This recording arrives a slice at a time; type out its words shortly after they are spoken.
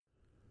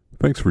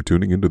Thanks for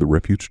tuning into the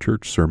Refuge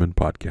Church Sermon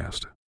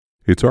Podcast.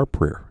 It's our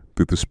prayer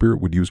that the Spirit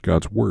would use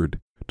God's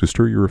Word to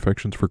stir your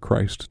affections for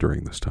Christ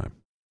during this time.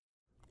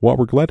 While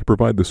we're glad to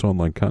provide this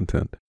online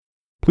content,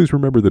 please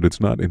remember that it's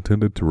not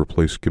intended to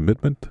replace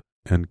commitment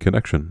and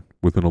connection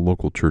within a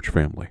local church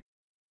family.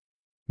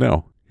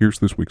 Now, here's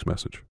this week's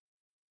message.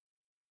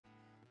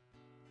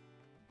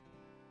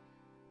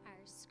 Our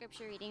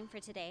scripture reading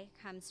for today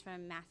comes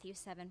from Matthew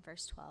 7,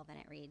 verse 12, and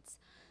it reads,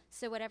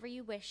 "So whatever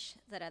you wish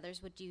that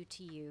others would do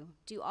to you,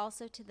 do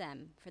also to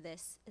them, for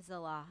this is the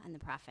law and the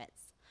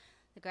prophets.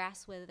 The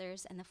grass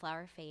withers and the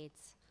flower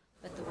fades,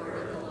 but the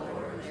word of the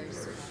Lord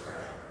endures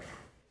forever."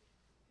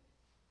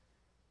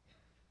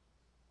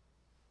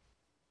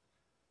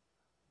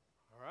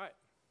 All right.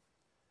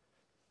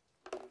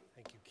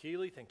 Thank you,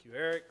 Keely. Thank you,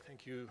 Eric.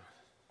 Thank you,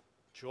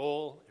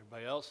 Joel,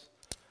 everybody else.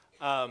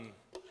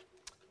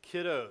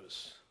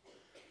 Kiddos,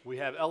 we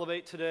have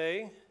Elevate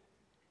today,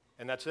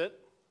 and that's it?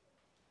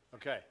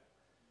 Okay.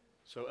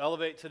 So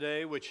Elevate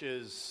today, which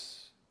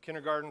is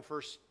kindergarten,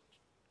 first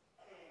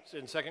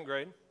and second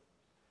grade.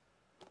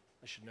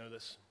 I should know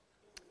this.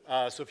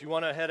 So if you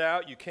want to head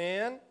out, you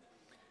can.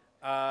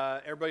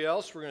 Everybody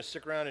else, we're going to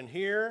stick around in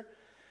here.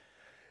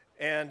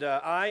 And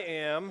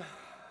I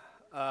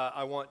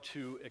want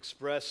to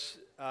express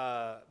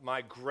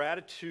my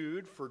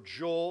gratitude for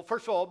Joel.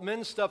 First of all,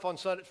 men's stuff on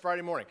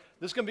Friday morning.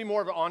 This is going to be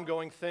more of an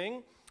ongoing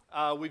thing.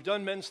 We've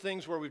done men's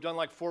things where we've done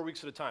like 4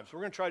 weeks at a time. So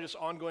we're going to try just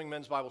ongoing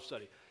men's Bible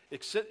study.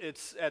 It's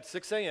at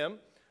 6 a.m.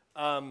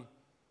 I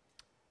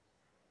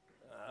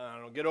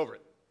don't know, get over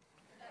it.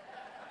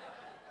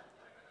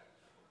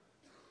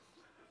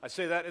 I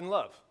say that in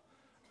love.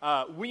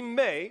 We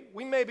may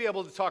be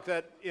able to talk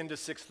that into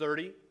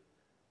 6:30,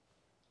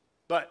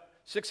 but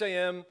 6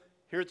 a.m.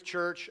 here at the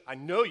church. I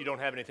know you don't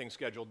have anything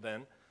scheduled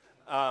then.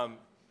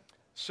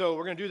 So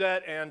we're going to do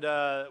that, and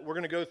we're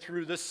going to go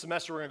through this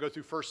semester. We're going to go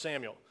through 1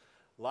 Samuel.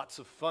 Lots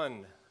of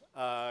fun.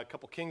 A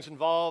couple kings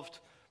involved,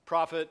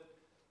 prophet,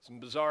 some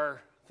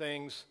bizarre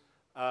things,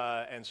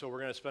 and so we're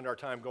going to spend our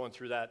time going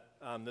through that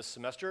this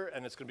semester,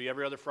 and it's going to be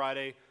every other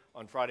Friday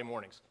on Friday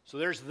mornings. So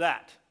there's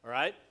that, all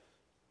right?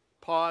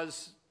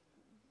 Pause,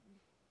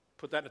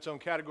 put that in its own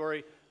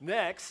category.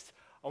 Next,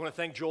 I want to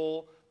thank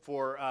Joel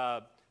for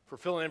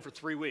filling in for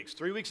 3 weeks.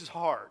 3 weeks is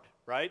hard,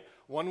 right?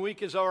 1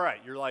 week is all right.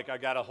 You're like, I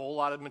got a whole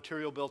lot of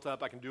material built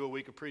up. I can do a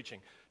week of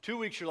preaching. 2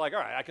 weeks, you're like, all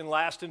right, I can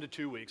last into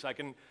 2 weeks. I've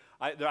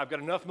got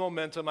enough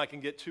momentum. I can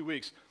get 2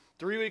 weeks.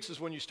 3 weeks is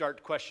when you start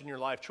to question your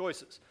life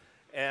choices.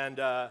 And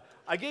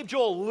I gave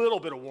Joel a little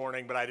bit of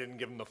warning, but I didn't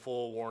give him the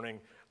full warning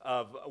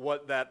of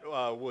what that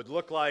would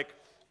look like.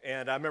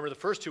 And I remember the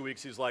first 2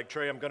 weeks, he's like,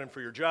 Trey, I'm gunning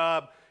for your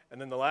job. And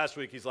then the last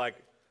week, he's like,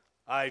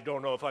 I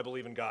don't know if I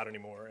believe in God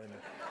anymore. And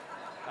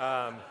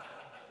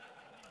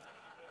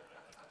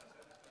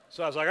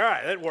so I was like, all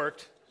right, it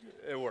worked.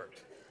 It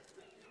worked.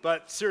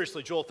 But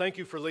seriously, Joel, thank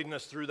you for leading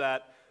us through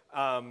that,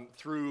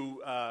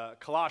 through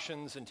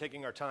Colossians and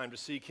taking our time to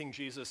see King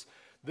Jesus.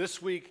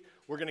 This week,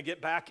 we're going to get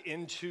back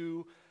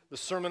into the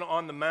Sermon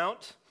on the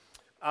Mount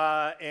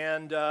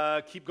and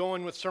keep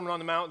going with Sermon on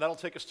the Mount. That'll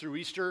take us through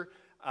Easter.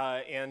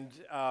 And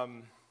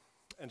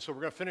so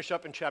we're going to finish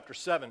up in chapter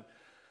 7.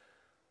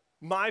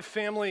 My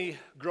family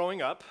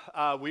growing up,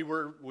 we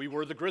were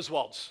the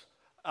Griswolds.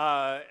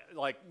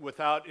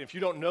 If you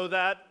don't know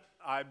that,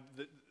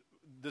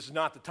 this is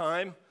not the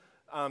time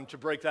to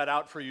break that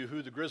out for you,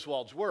 who the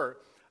Griswolds were.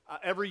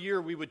 Every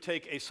year we would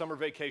take a summer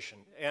vacation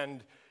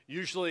and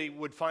usually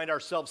would find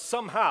ourselves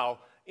somehow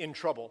in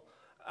trouble.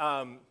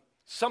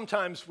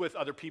 Sometimes with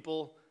other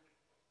people,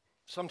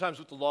 sometimes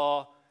with the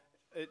law.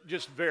 It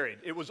just varied.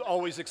 It was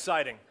always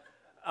exciting.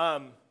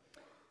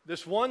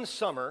 This one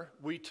summer,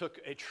 we took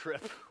a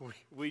trip.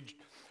 We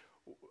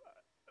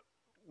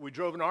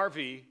drove an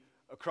RV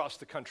across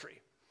the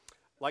country,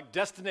 like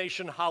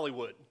destination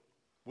Hollywood.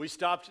 We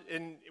stopped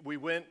and we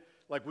went,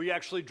 we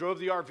actually drove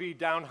the RV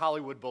down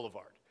Hollywood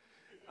Boulevard.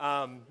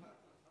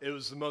 It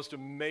was the most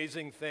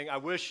amazing thing. I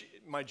wish,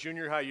 my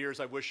junior high years,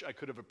 I wish I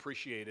could have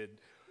appreciated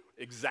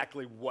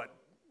exactly what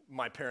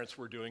my parents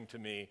were doing to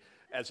me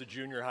as a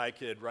junior high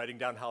kid riding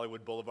down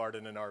Hollywood Boulevard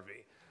in an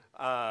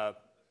RV.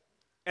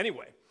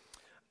 Anyway,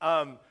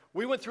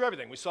 we went through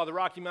everything. We saw the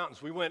Rocky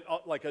Mountains. We went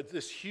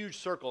this huge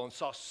circle and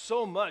saw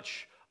so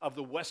much of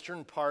the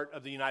western part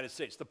of the United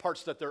States, the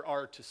parts that there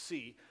are to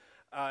see.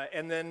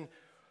 And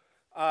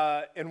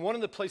one of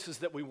the places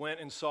that we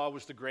went and saw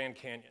was the Grand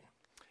Canyon.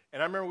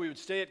 And I remember we would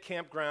stay at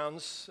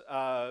campgrounds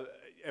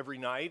every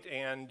night,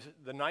 and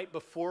the night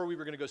before we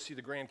were going to go see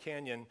the Grand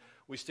Canyon,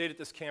 we stayed at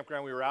this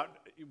campground. We were out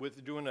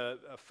doing a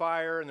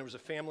fire, and there was a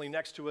family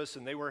next to us,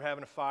 and they were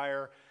having a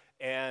fire.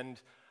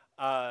 And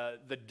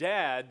the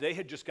dad, they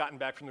had just gotten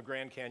back from the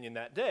Grand Canyon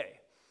that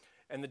day.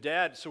 And the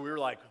dad, so we were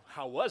like,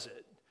 how was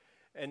it?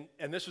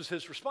 And this was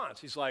his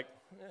response. He's like,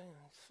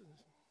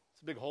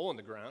 it's a big hole in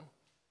the ground.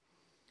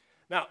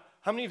 Now,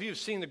 how many of you have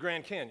seen the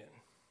Grand Canyon?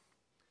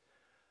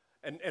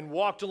 And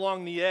walked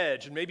along the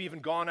edge and maybe even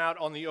gone out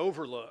on the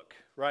overlook,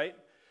 right?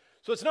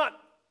 So it's not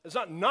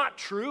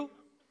true.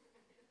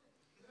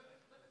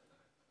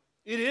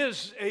 It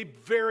is a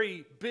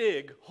very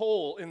big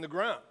hole in the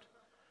ground.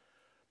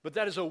 But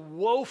that is a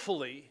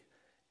woefully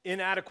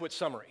inadequate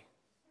summary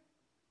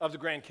of the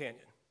Grand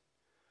Canyon.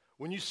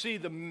 When you see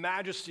the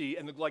majesty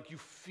and you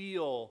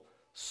feel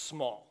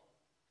small.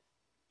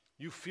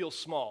 You feel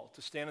small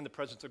to stand in the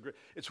presence of God.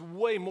 It's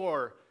way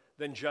more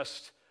than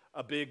just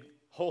a big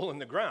hole in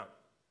the ground.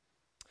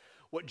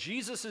 What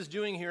Jesus is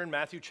doing here in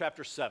Matthew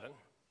chapter 7,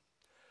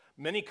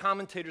 many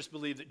commentators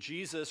believe that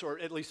Jesus, or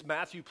at least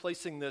Matthew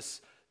placing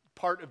this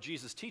part of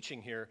Jesus'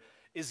 teaching here,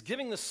 is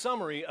giving the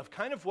summary of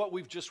kind of what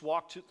we've just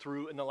walked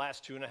through in the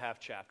last 2.5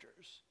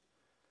 chapters.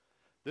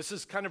 This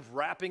is kind of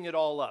wrapping it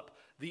all up.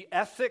 The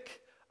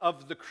ethic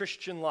of the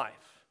Christian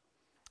life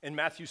in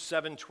Matthew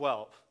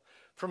 7:12.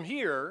 From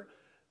here,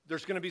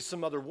 there's going to be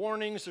some other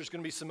warnings, there's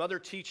going to be some other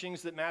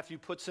teachings that Matthew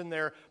puts in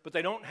there, but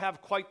they don't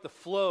have quite the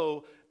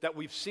flow that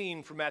we've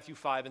seen from Matthew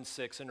 5 and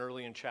 6 and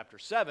early in chapter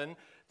 7.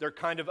 They're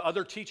kind of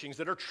other teachings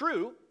that are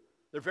true,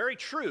 they're very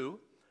true,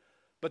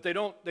 but they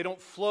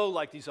don't flow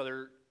like these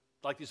other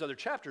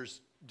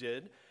chapters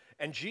did.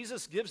 And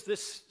Jesus gives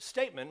this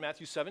statement,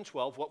 Matthew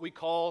 7:12, what do we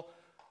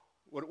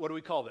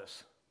call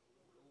this?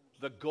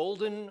 The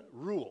golden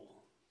rule.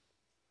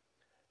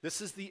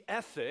 This is the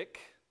ethic.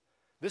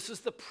 This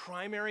is the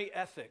primary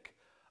ethic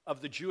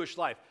of the Jewish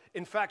life.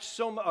 In fact,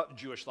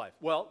 Jewish life.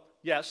 Well,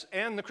 yes,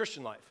 and the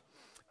Christian life.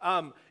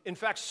 In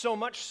fact, so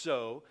much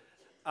so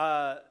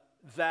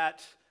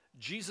that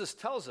Jesus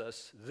tells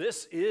us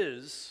this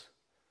is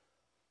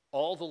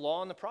all the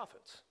law and the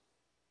prophets.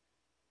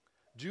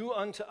 Do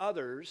unto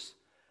others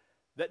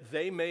that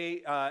they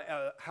may,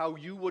 how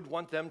you would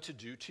want them to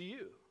do to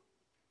you.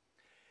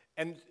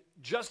 And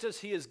just as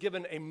he has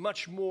given a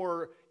much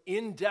more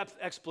in-depth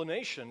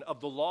explanation of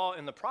the law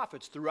and the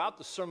prophets throughout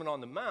the Sermon on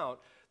the Mount,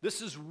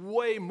 this is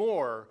way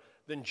more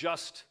than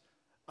just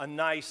a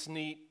nice,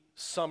 neat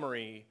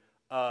summary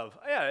of,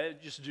 yeah,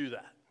 just do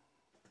that.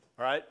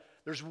 All right?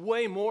 There's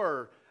way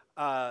more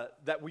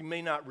that we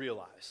may not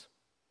realize.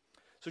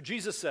 So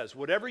Jesus says,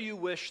 whatever you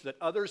wish that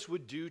others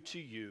would do to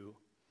you,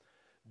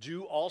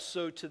 do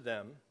also to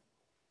them,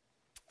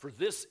 for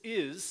this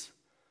is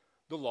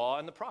the law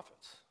and the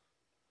prophets.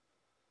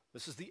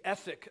 This is the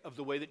ethic of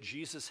the way that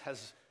Jesus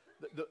has,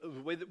 the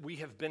way that we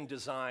have been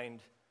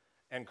designed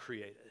and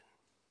created.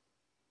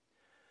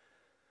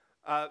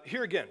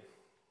 Here again,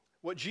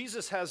 what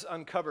Jesus has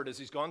uncovered as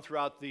he's gone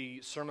throughout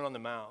the Sermon on the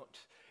Mount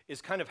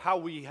is kind of how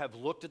we have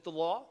looked at the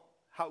law,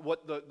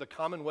 what the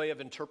common way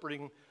of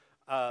interpreting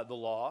the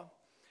law.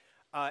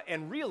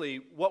 And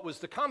really, what was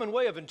the common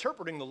way of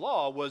interpreting the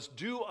law was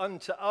do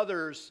unto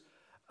others,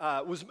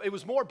 it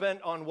was more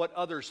bent on what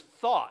others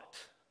thought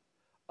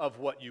of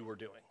what you were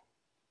doing.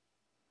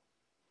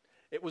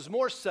 It was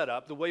more set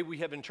up, the way we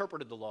have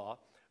interpreted the law,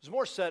 it was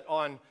more set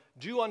on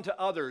do unto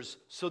others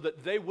so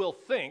that they will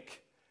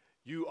think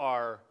you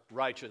are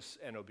righteous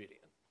and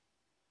obedient.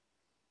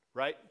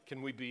 Right?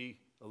 Can we be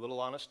a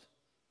little honest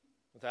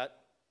with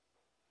that?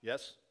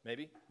 Yes?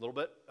 Maybe? A little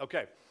bit?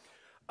 Okay.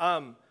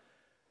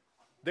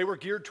 They were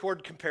geared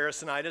toward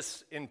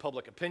comparisonitis in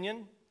public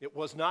opinion. It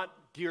was not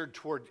geared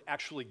toward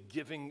actually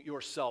giving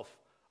yourself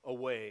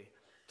away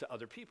to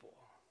other people.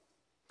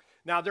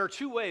 Now, there are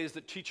two ways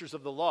that teachers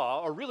of the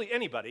law, or really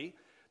anybody,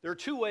 there are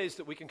two ways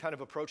that we can kind of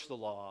approach the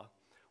law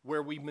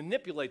where we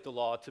manipulate the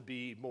law to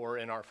be more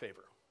in our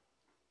favor.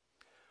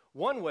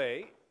 One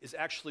way is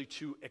actually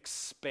to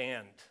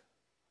expand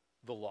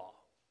the law.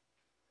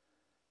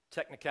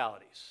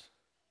 Technicalities.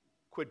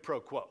 Quid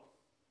pro quo,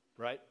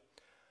 right?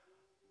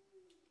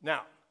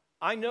 Now,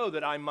 I know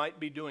that I might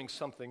be doing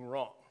something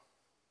wrong,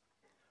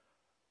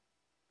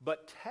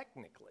 but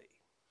technically,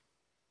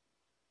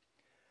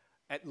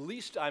 at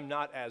least I'm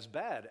not as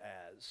bad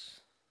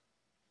as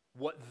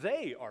what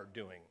they are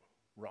doing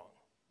wrong.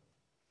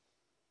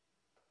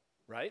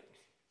 Right?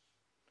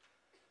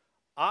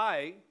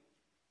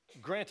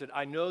 Granted,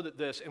 I know that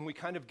this, and we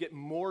kind of get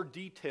more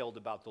detailed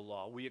about the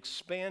law. We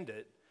expand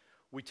it.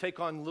 We take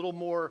on a little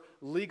more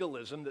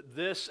legalism that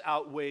this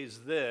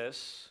outweighs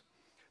this.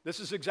 This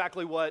is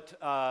exactly what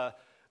the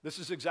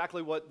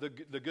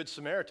Good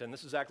Samaritan,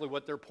 this is exactly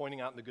what they're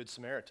pointing out in the Good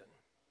Samaritan.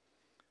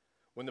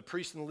 When the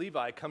priest and the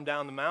Levi come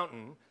down the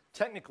mountain,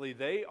 technically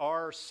they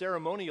are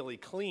ceremonially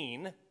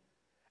clean,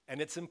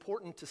 and it's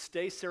important to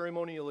stay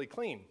ceremonially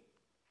clean.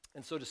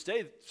 And so to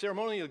stay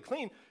ceremonially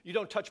clean, you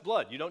don't touch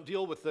blood. You don't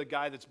deal with the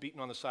guy that's beaten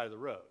on the side of the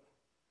road.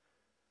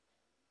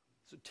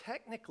 So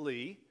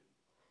technically,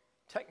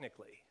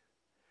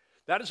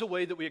 that is a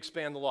way that we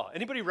expand the law.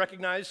 Anybody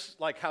recognize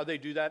like how they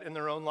do that in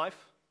their own life?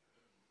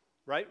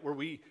 Right? Where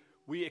we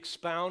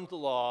expound the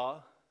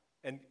law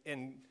and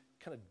kind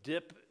of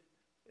dip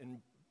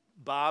and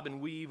bob and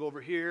weave over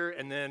here,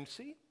 and then,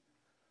 see,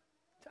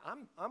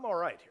 I'm all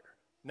right here.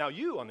 Now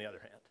you, on the other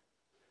hand.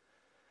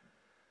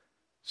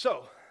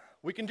 So,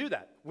 we can do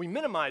that. We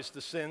minimize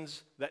the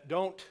sins that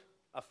don't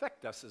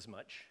affect us as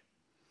much,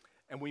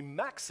 and we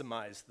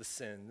maximize the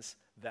sins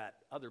that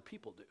other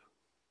people do.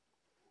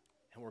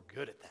 And we're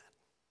good at that.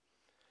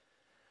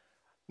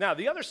 Now,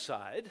 the other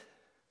side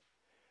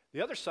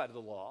of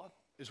the law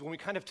is when we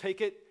kind of take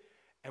it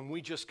and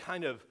we just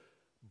kind of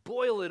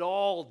boil it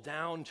all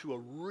down to a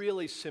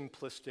really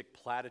simplistic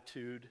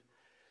platitude.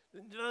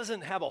 It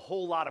doesn't have a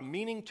whole lot of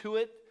meaning to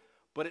it,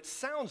 but it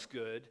sounds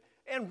good.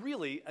 And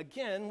really,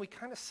 again, we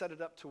kind of set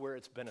it up to where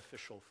it's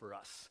beneficial for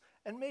us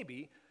and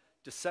maybe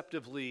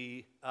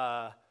deceptively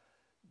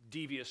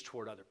devious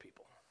toward other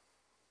people,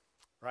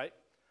 right?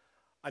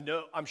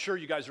 I'm sure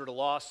you guys are at a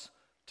loss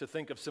to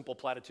think of simple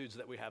platitudes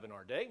that we have in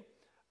our day,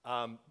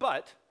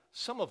 but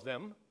some of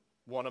them,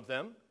 one of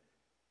them,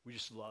 we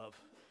just love.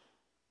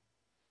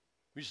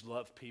 We just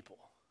love people.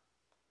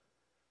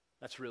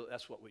 That's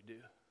what we do.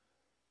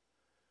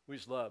 We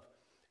just love.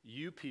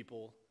 You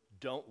people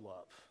don't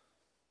love,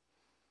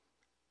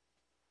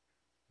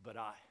 but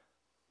I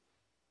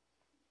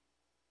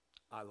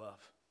love.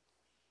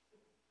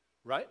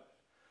 Right?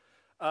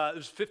 It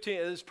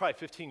was probably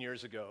 15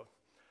 years ago.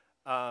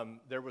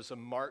 There was a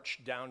march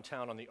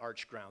downtown on the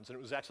Arch grounds, and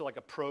it was actually like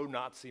a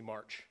pro-Nazi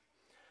march,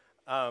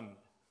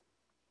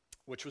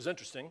 which was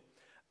interesting.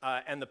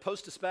 And the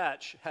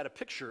Post-Dispatch had a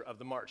picture of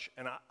the march,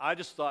 and I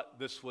just thought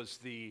this was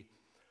the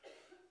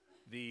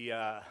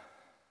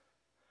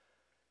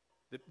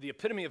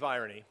epitome of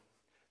irony.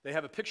 They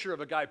have a picture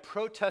of a guy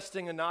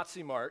protesting a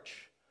Nazi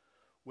march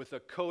with a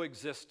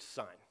coexist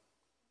sign.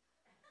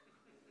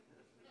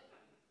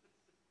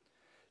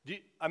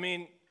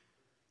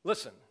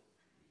 Listen,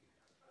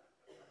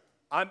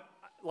 I'm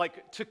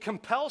like, to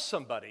compel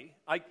somebody,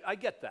 I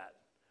get that.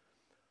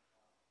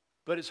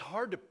 But it's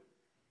hard to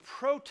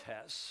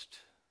protest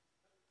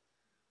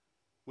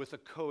with a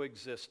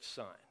coexist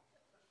sign.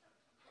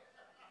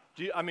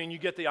 You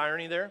get the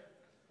irony there?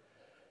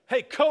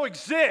 Hey,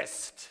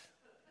 coexist!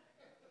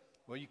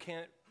 Well, you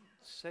can't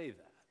say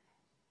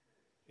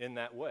that in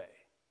that way.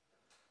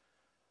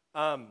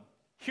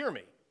 Hear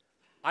me.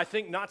 I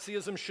think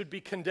Nazism should be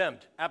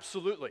condemned.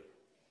 Absolutely.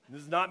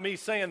 This is not me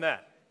saying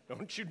that.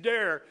 Don't you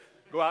dare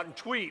go out and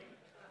tweet.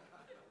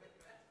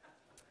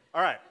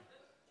 All right.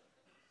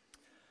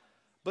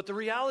 But the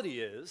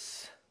reality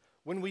is,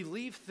 when we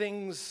leave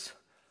things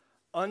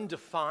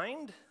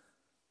undefined,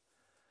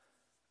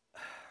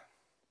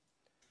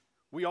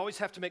 we always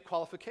have to make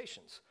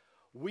qualifications.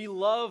 We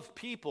love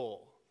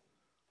people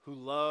who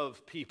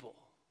love people,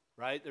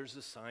 right? There's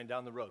this sign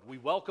down the road. We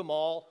welcome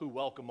all who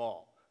welcome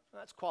all.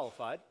 That's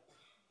qualified.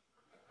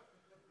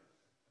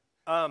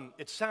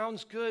 It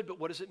sounds good, but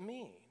what does it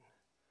mean?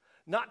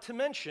 Not to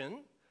mention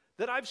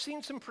that I've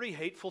seen some pretty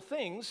hateful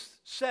things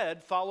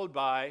said, followed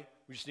by,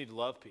 we just need to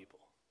love people.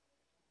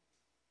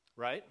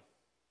 Right?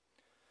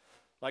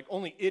 Like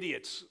only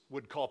idiots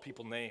would call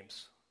people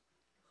names.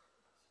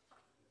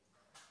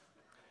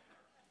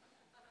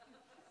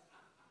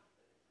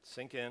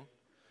 Sink in.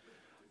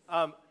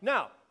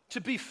 Now,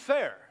 to be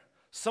fair,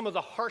 some of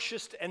the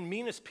harshest and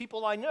meanest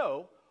people I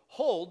know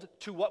hold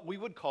to what we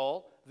would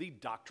call the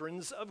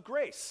doctrines of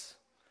grace.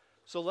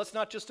 So let's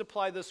not just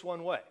apply this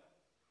one way.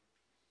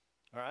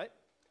 All right?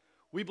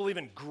 We believe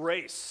in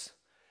grace.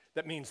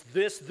 That means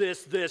this,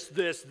 this, this,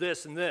 this,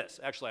 this, and this.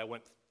 Actually, I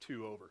went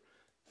 2 over.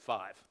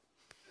 5.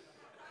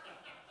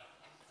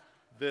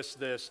 This,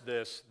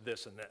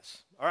 and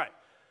this. All right.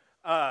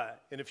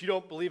 And if you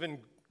don't believe in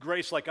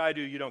grace like I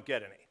do, you don't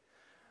get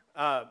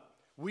any.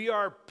 We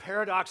are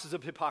paradoxes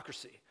of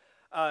hypocrisy.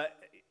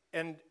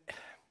 And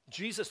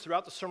Jesus,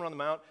 throughout the Sermon on the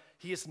Mount,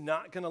 he is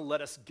not going to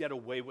let us get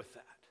away with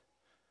that.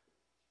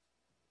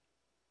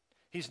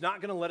 He's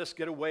not going to let us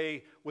get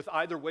away with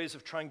either ways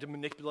of trying to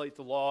manipulate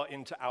the law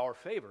into our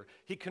favor.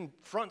 He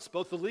confronts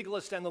both the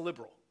legalist and the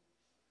liberal.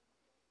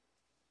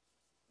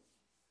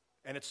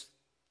 And it's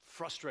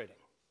frustrating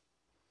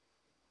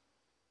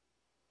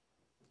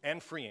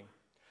and freeing.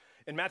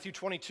 In Matthew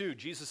 22,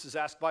 Jesus is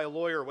asked by a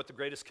lawyer what the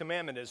greatest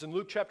commandment is. In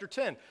Luke chapter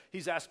 10,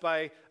 he's asked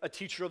by a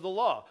teacher of the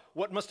law,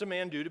 what must a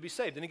man do to be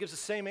saved? And he gives the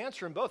same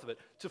answer in both of it.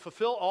 To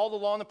fulfill all the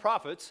law and the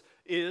prophets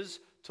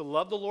is to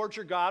love the Lord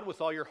your God with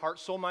all your heart,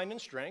 soul, mind,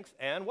 and strength.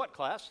 And what,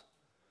 class?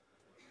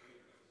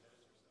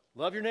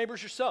 Love your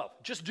neighbors yourself.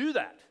 Just do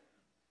that.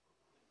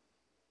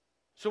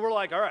 So we're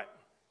like, all right,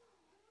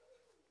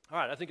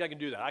 I think I can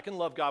do that. I can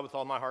love God with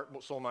all my heart,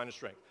 soul, mind, and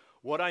strength.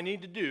 What I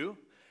need to do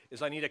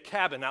is I need a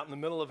cabin out in the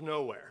middle of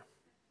nowhere.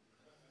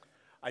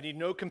 I need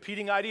no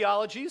competing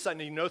ideologies. I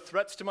need no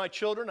threats to my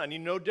children. I need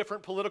no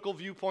different political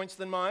viewpoints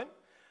than mine.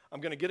 I'm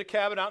going to get a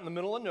cabin out in the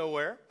middle of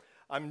nowhere.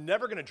 I'm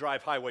never going to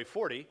drive Highway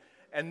 40.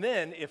 And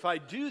then if I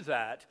do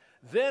that,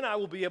 then I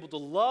will be able to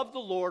love the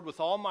Lord with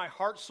all my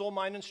heart, soul,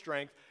 mind, and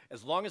strength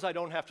as long as I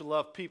don't have to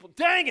love people.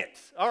 Dang it!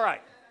 All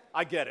right,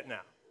 I get it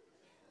now.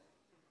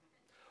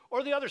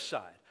 Or the other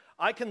side.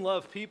 I can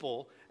love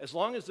people as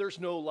long as there's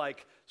no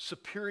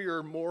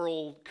superior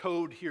moral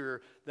code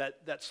here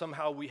that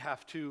somehow we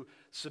have to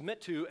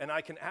submit to, and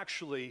I can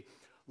actually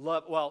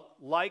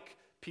like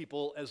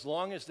people as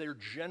long as they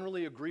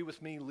generally agree with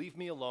me, leave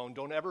me alone,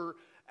 don't ever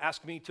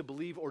ask me to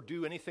believe or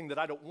do anything that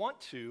I don't want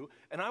to,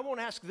 and I won't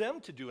ask them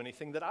to do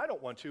anything that I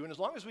don't want to, and as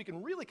long as we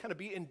can really kind of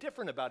be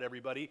indifferent about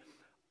everybody,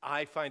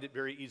 I find it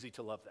very easy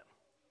to love them.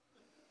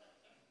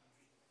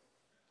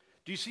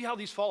 Do you see how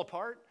these fall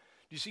apart?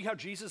 Do you see how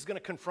Jesus is going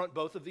to confront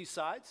both of these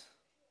sides?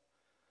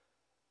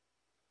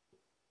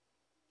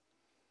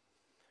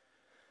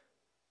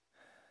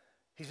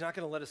 He's not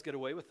going to let us get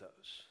away with those.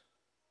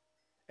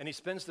 And he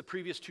spends the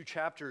previous 2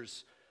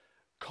 chapters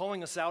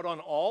calling us out on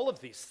all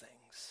of these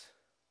things.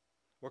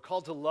 We're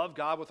called to love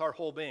God with our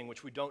whole being,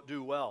 which we don't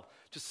do well,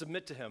 to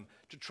submit to him,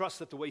 to trust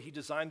that the way he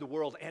designed the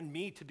world and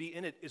me to be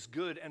in it is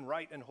good and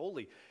right and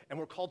holy. And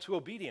we're called to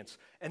obedience.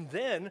 And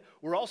then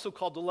we're also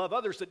called to love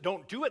others that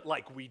don't do it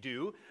like we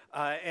do.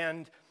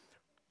 And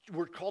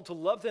we're called to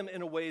love them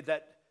in a way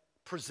that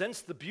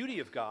presents the beauty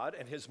of God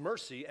and his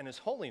mercy and his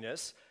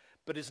holiness,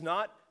 but is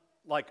not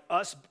like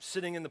us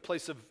sitting in the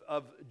place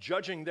of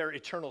judging their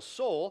eternal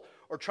soul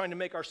or trying to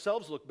make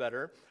ourselves look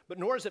better, but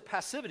nor is it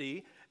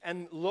passivity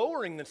and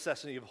lowering the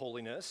necessity of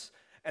holiness.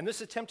 And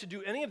this attempt to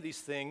do any of these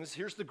things,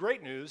 here's the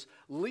great news,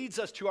 leads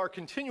us to our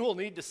continual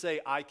need to say,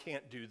 I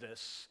can't do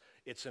this.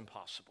 It's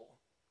impossible.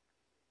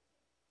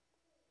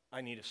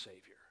 I need a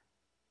Savior.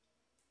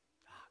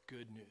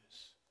 Good news.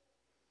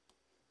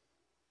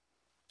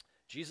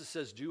 Jesus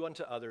says, do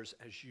unto others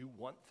as you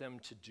want them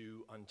to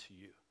do unto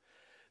you.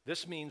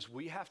 This means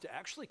we have to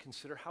actually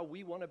consider how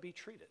we want to be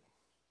treated.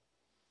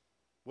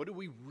 What do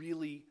we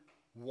really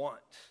want?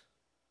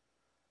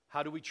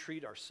 How do we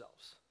treat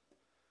ourselves?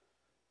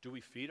 Do we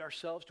feed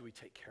ourselves? Do we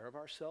take care of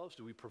ourselves?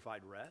 Do we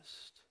provide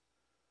rest?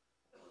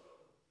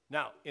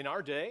 Now, in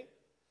our day,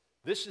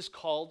 this is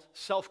called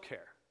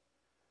self-care.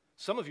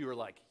 Some of you are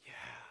like, yeah,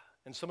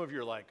 and some of you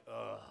are like,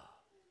 ugh.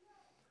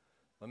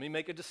 Let me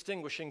make a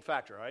distinguishing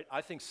factor, all right?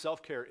 I think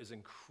self-care is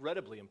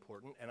incredibly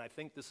important, and I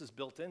think this is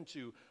built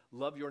into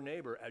love your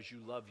neighbor as you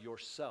love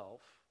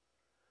yourself.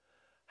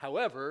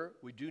 However,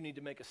 we do need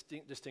to make a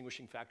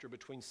distinguishing factor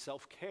between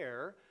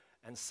self-care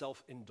and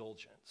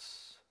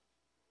self-indulgence.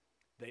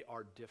 They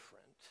are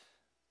different.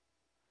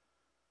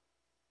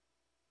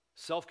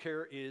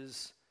 Self-care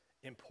is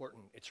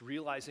important. It's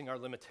realizing our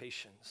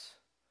limitations.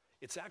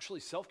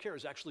 Self-care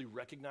is actually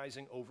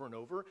recognizing over and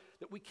over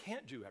that we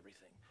can't do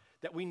everything.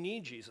 That we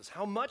need Jesus,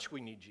 how much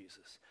we need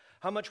Jesus,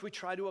 how much we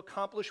try to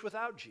accomplish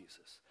without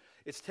Jesus.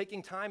 It's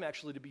taking time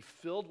actually to be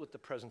filled with the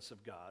presence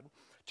of God,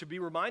 to be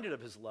reminded of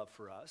his love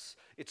for us.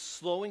 It's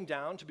slowing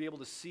down to be able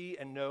to see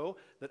and know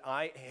that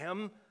I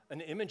am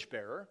an image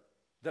bearer,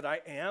 that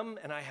I am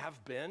and I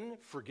have been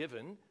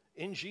forgiven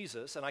in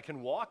Jesus, and I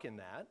can walk in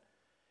that.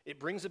 It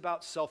brings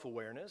about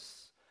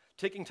self-awareness,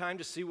 taking time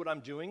to see what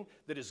I'm doing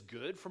that is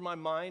good for my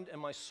mind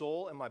and my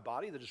soul and my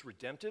body, that is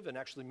redemptive and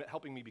actually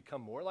helping me become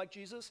more like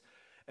Jesus,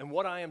 and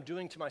what I am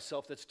doing to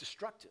myself that's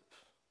destructive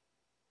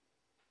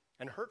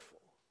and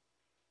hurtful.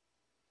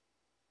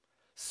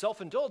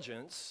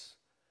 Self-indulgence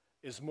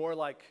is more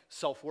like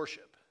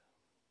self-worship.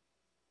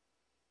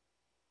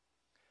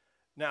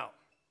 Now,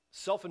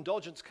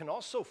 self-indulgence can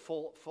also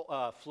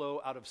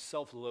flow out of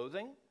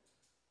self-loathing.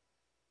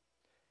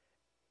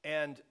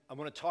 And I'm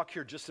going to talk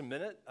here just a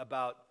minute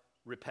about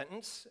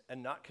repentance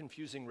and not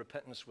confusing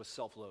repentance with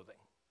self-loathing.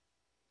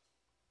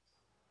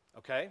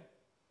 Okay?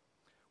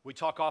 We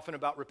talk often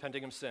about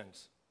repenting of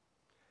sins.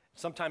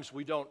 Sometimes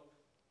we don't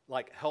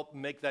help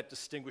make that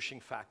distinguishing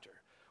factor.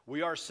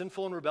 We are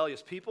sinful and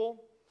rebellious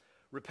people.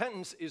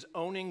 Repentance is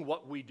owning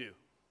what we do.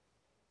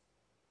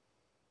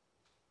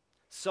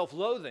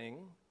 Self-loathing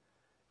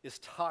is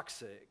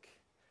toxic.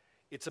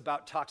 It's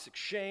about toxic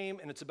shame,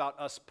 and it's about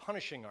us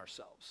punishing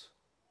ourselves.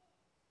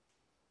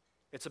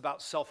 It's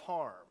about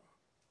self-harm,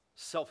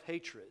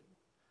 self-hatred,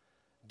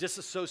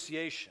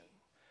 disassociation,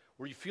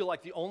 where you feel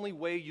like the only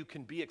way you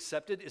can be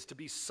accepted is to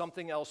be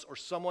something else or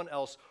someone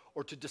else,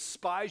 or to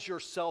despise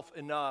yourself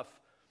enough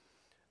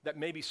that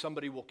maybe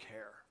somebody will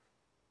care.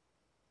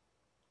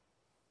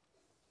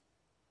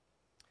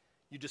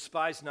 You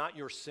despise not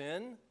your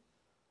sin,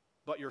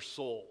 but your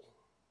soul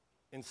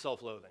in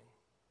self-loathing.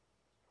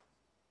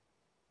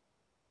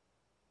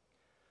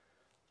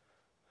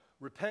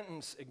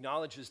 Repentance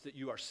acknowledges that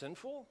you are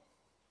sinful,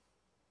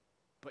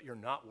 but you're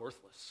not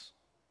worthless.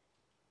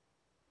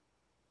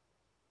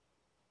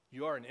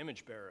 You are an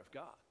image bearer of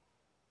God.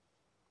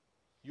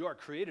 You are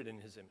created in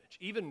his image.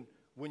 Even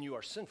when you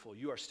are sinful,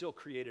 you are still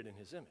created in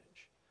his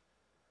image.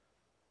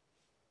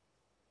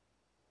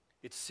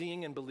 It's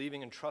seeing and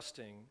believing and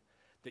trusting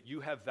that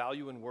you have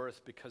value and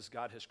worth because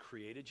God has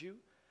created you,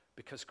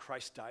 because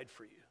Christ died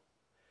for you.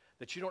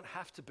 That you don't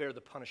have to bear the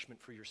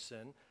punishment for your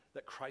sin,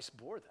 that Christ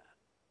bore that.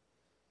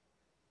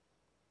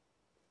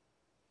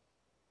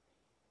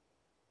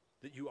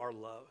 That you are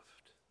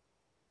loved.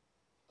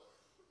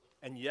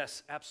 And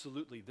yes,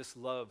 absolutely, this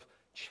love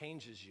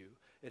changes you.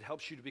 It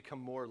helps you to become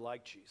more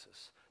like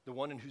Jesus, the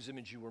one in whose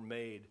image you were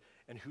made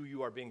and who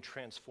you are being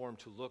transformed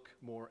to look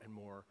more and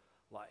more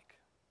like.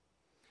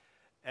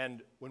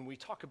 And when we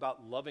talk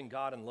about loving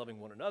God and loving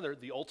one another,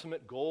 the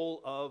ultimate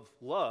goal of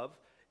love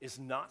is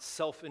not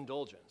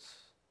self-indulgence.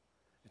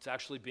 It's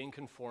actually being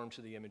conformed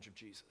to the image of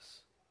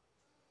Jesus,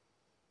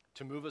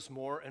 to move us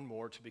more and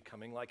more to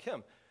becoming like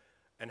him.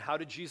 And how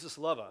did Jesus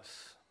love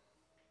us?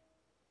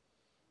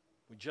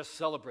 We just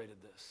celebrated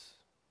this,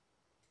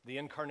 the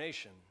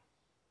incarnation.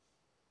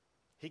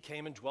 He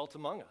came and dwelt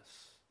among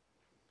us.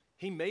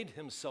 He made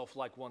himself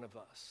like one of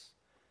us.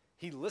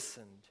 He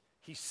listened.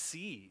 He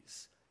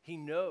sees. He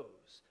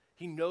knows.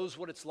 He knows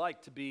what it's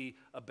like to be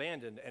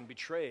abandoned and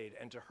betrayed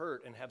and to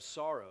hurt and have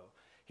sorrow.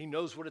 He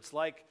knows what it's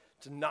like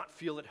to not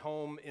feel at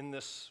home in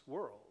this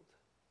world.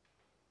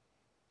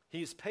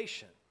 He is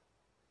patient.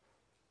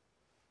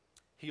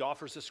 He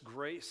offers us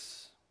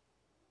grace.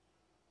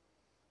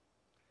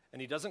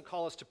 And he doesn't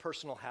call us to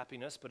personal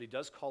happiness, but he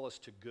does call us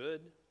to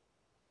good.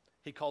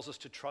 He calls us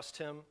to trust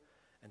him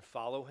and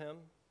follow him.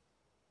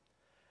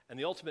 And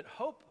the ultimate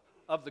hope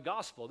of the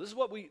gospel,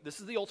 this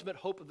is the ultimate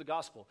hope of the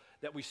gospel,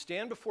 that we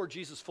stand before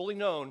Jesus fully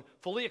known,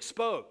 fully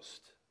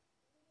exposed,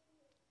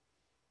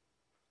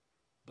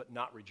 but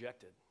not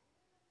rejected.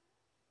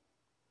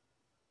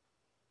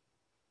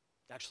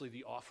 Actually,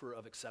 the offer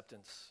of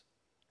acceptance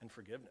and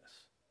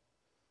forgiveness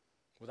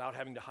without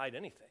having to hide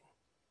anything.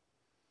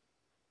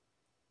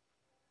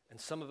 And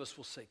some of us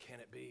will say,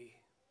 can it be?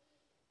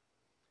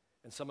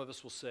 And some of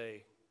us will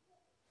say,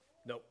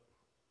 nope,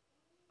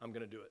 I'm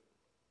going to do it.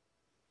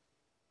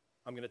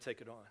 I'm going to take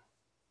it on.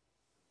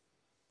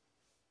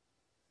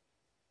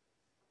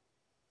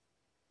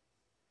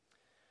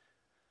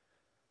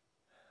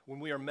 When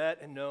we are met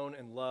and known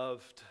and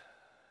love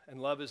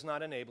is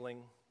not enabling,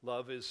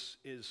 love is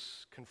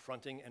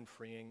confronting and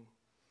freeing,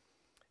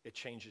 it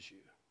changes you.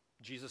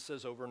 Jesus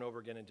says over and over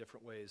again in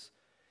different ways,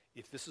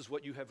 if this is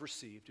what you have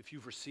received, if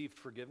you've received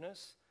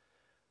forgiveness,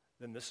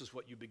 then this is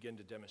what you begin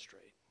to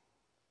demonstrate.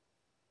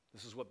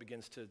 This is what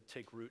begins to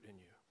take root in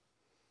you.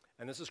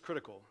 And this is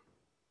critical.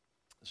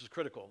 This is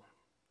critical.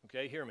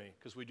 Okay, hear me,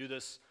 because we do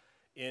this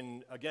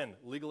in, again,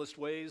 legalist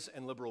ways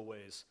and liberal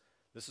ways.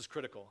 This is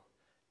critical.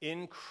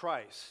 In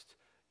Christ,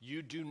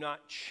 you do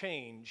not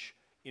change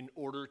in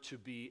order to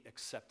be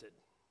accepted.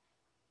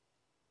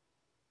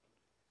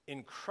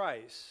 In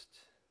Christ,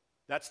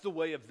 that's the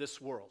way of this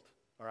world,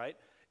 all right?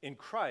 In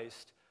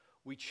Christ,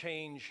 we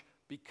change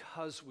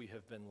because we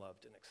have been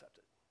loved and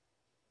accepted.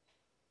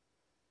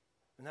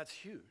 And that's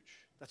huge.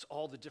 That's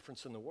all the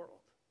difference in the world.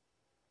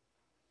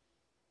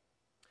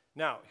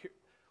 Now,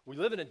 we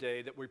live in a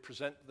day that we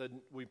present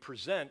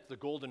the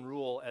golden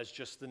rule as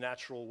just the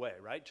natural way,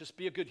 right? Just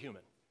be a good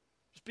human.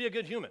 Just be a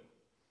good human.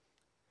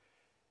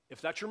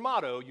 If that's your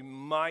motto, you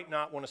might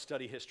not want to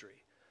study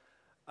history.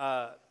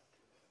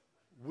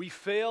 We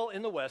fail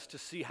in the West to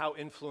see how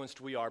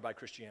influenced we are by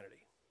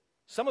Christianity.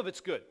 Some of it's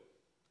good,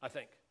 I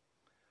think.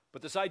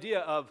 But this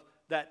idea of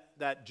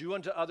that do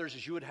unto others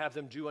as you would have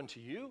them do unto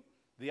you,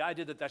 the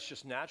idea that that's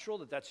just natural,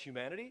 that that's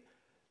humanity,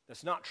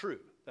 that's not true.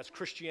 That's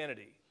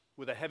Christianity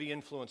with a heavy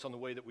influence on the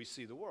way that we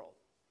see the world.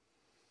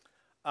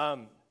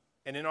 And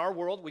in our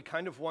world, we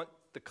kind of want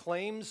the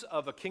claims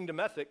of a kingdom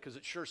ethic because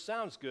it sure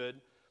sounds good,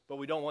 but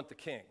we don't want the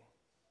king.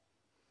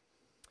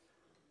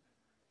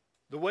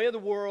 The way of the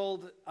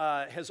world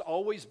has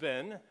always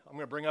been, I'm going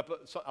to bring up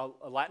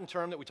a Latin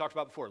term that we talked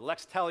about before,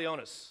 lex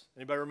talionis.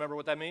 Anybody remember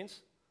what that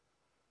means?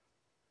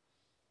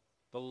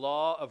 The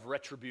law of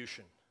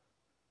retribution.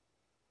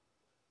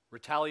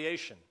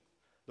 Retaliation.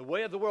 The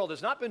way of the world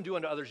has not been do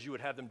unto others you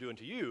would have them do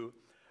unto you,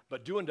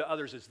 but do unto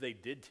others as they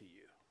did to you.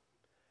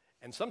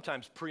 And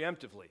sometimes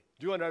preemptively,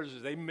 do unto others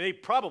as they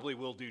probably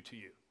will do to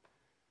you.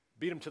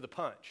 Beat them to the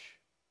punch.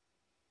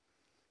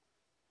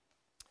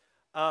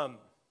 I'm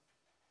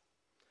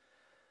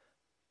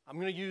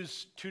going to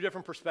use two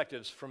different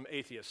perspectives from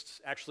atheists,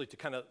 actually, to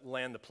kind of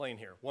land the plane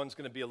here. One's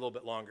going to be a little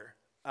bit longer.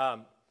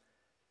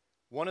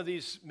 One of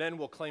these men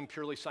will claim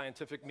purely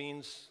scientific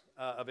means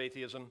of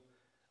atheism.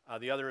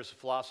 The other is a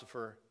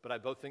philosopher, but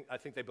I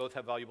think they both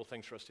have valuable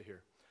things for us to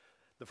hear.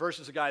 The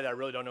first is a guy that I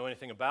really don't know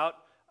anything about,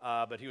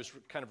 but he was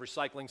kind of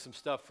recycling some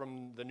stuff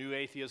from the new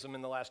atheism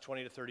in the last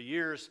 20 to 30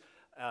 years,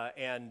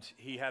 and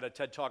he had a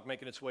TED Talk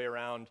making its way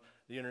around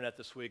the internet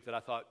this week that I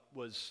thought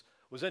was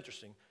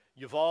interesting.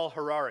 Yuval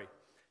Harari.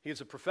 He is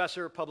a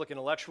professor, public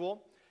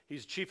intellectual.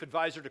 He's chief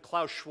advisor to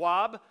Klaus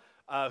Schwab,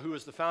 who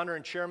is the founder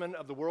and chairman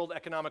of the World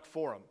Economic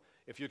Forum.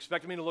 If you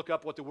expected me to look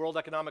up what the World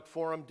Economic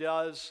Forum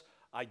does,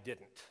 I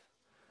didn't.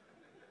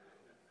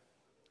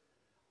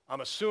 I'm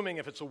assuming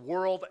if it's a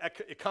world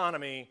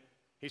economy,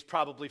 he's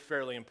probably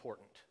fairly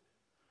important.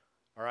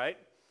 All right?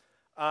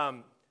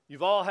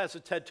 Yuval has a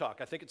TED Talk.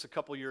 I think it's a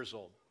couple years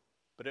old.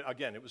 But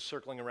it was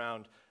circling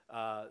around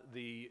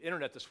the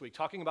internet this week,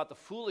 talking about the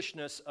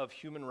foolishness of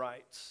human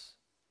rights.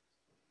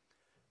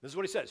 This is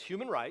what he says.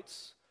 Human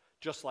rights,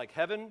 just like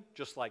heaven,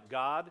 just like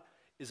God,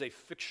 is a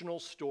fictional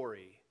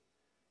story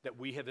that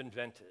we have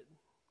invented.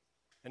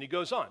 And he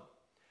goes on.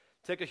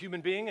 Take a human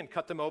being and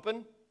cut them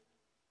open.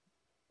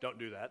 Don't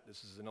do that.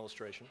 This is an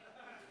illustration.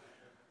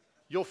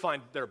 You'll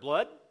find their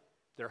blood,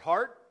 their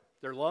heart,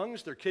 their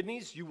lungs, their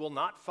kidneys. You will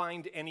not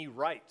find any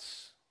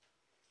rights.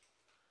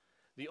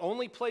 The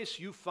only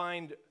place you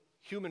find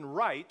human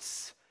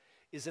rights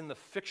is in the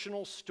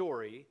fictional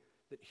story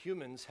that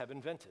humans have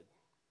invented.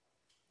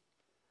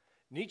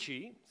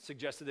 Nietzsche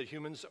suggested that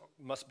humans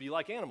must be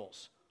like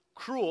animals,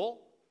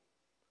 cruel,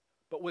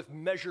 but with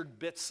measured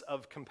bits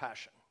of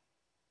compassion.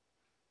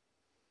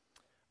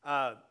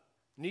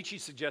 Nietzsche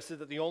suggested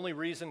that the only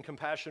reason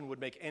compassion would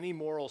make any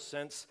moral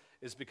sense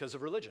is because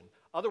of religion.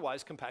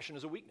 Otherwise, compassion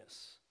is a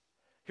weakness.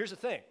 Here's the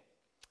thing.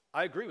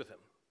 I agree with him.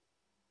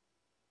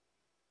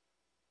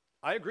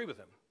 I agree with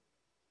him.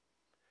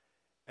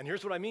 And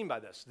here's what I mean by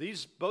this.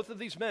 Both of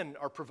these men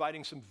are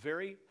providing some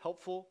very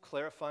helpful,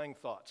 clarifying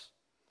thoughts.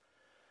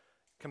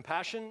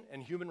 Compassion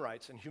and human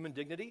rights and human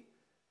dignity,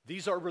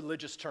 these are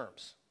religious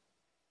terms.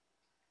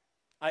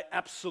 I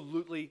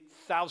absolutely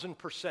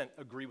 1,000%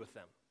 agree with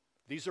them.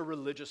 These are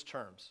religious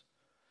terms.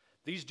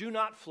 These do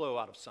not flow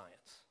out of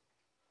science.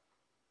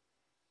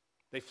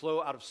 They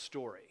flow out of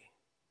story.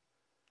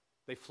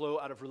 They flow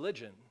out of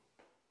religion.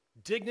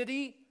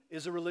 Dignity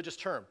is a religious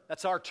term.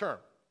 That's our term.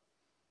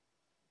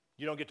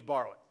 You don't get to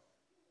borrow it.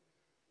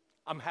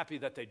 I'm happy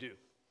that they do,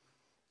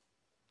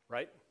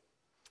 right?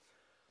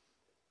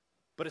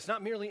 But it's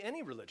not merely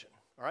any religion,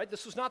 all right?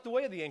 This was not the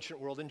way of the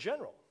ancient world in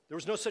general. There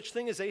was no such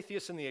thing as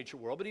atheists in the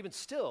ancient world, but even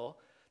still,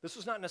 this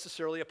was not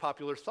necessarily a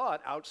popular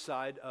thought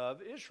outside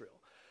of Israel.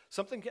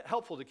 Something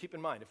helpful to keep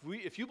in mind.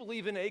 If you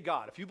believe in a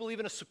God, if you believe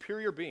in a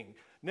superior being,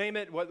 name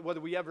it,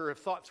 whether we ever have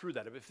thought through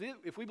that,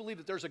 if we believe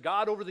that there's a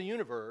God over the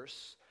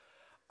universe,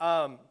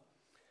 a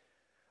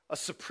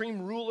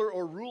supreme ruler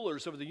or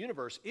rulers over the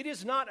universe, it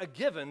is not a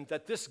given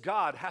that this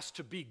God has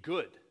to be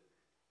good.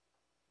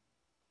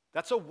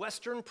 That's a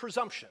Western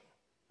presumption,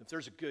 if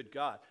there's a good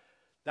God.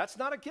 That's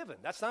not a given.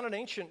 That's not an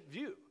ancient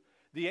view.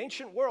 The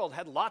ancient world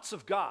had lots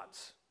of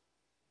gods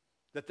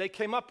that they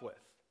came up with.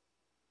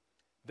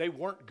 They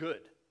weren't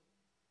good.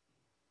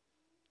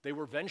 They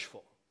were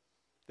vengeful.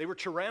 They were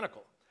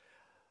tyrannical.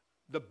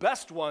 The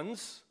best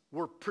ones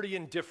were pretty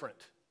indifferent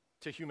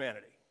to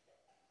humanity.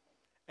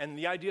 And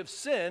the idea of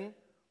sin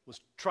was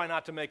try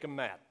not to make them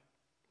mad.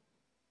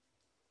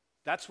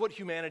 That's what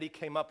humanity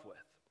came up with.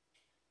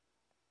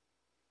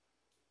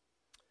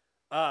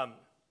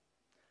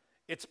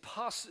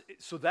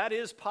 So that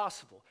is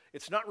possible.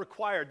 It's not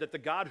required that the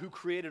God who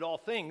created all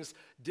things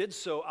did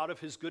so out of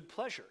his good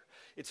pleasure.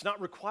 It's not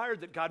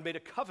required that God made a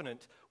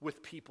covenant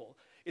with people.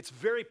 It's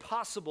very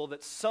possible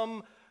that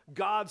some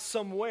God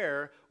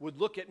somewhere would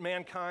look at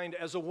mankind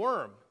as a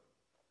worm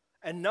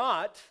and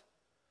not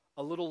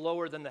a little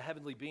lower than the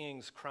heavenly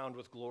beings crowned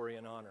with glory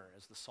and honor,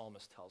 as the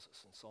psalmist tells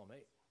us in Psalm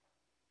 8.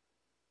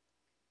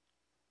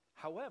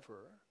 However,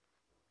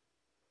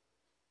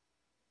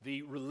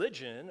 the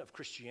religion of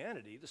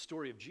Christianity, the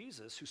story of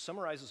Jesus, who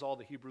summarizes all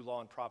the Hebrew law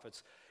and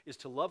prophets, is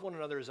to love one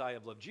another as I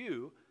have loved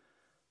you.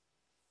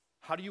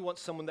 How you want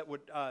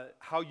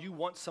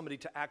somebody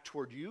to act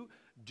toward you,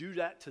 do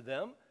that to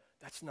them.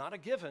 That's not a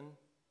given.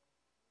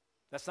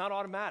 That's not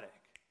automatic.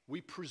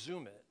 We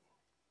presume it,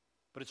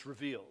 but it's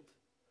revealed.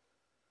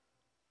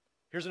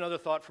 Here's another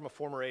thought from a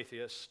former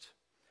atheist.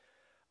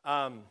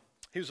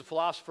 He was a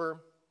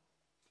philosopher.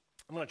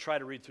 I'm going to try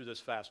to read through this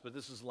fast, but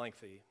this is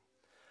lengthy.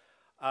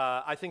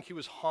 I think he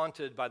was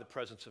haunted by the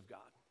presence of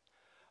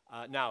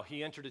God. Now,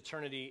 he entered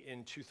eternity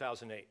in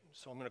 2008,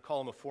 so I'm going to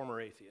call him a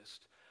former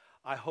atheist.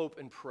 I hope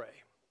and pray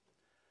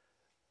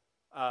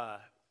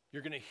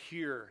you're going to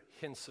hear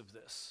hints of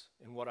this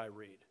in what I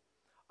read.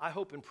 I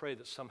hope and pray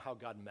that somehow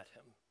God met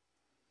him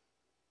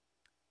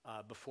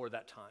before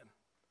that time,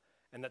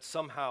 and that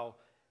somehow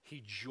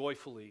he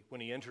joyfully,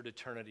 when he entered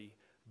eternity,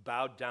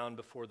 bowed down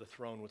before the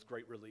throne with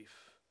great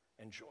relief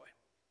and joy.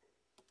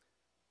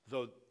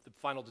 Though the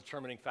final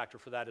determining factor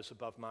for that is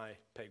above my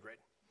pay grade.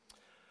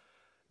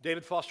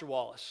 David Foster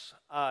Wallace,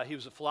 he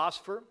was a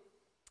philosopher,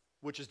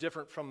 which is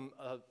different from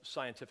a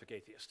scientific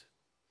atheist.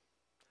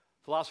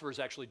 Philosophers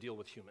actually deal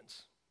with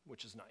humans,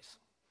 which is nice.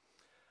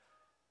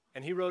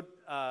 And he wrote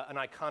an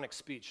iconic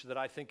speech that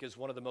I think is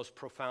one of the most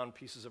profound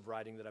pieces of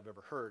writing that I've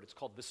ever heard. It's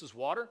called This Is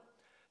Water.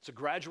 It's a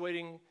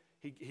graduating,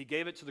 he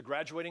gave it to the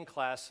graduating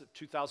class of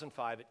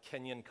 2005 at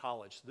Kenyon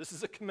College. This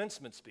is a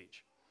commencement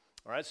speech.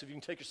 All right, so if you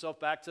can take yourself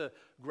back to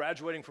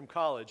graduating from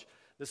college,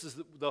 this is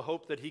the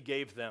hope that he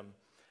gave them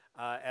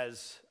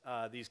as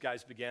these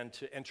guys began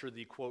to enter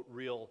the, quote,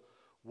 real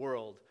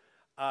world.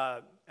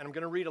 And I'm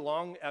going to read a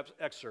long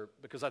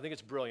excerpt because I think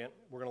it's brilliant.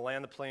 We're going to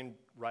land the plane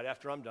right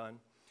after I'm done.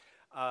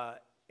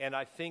 And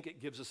I think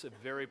it gives us a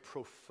very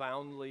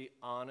profoundly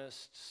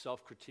honest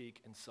self-critique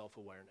and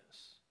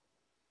self-awareness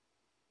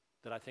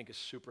that I think is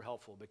super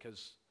helpful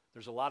because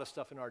there's a lot of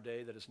stuff in our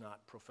day that is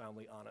not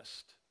profoundly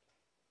honest.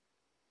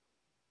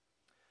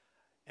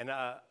 And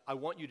I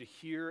want you to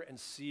hear and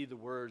see the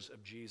words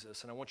of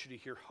Jesus, and I want you to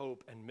hear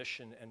hope and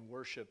mission and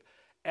worship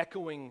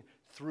echoing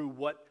through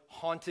what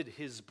haunted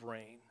his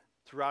brain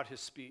throughout his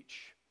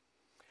speech.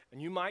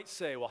 And you might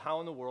say, well, how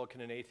in the world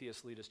can an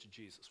atheist lead us to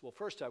Jesus? Well,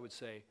 first I would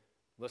say,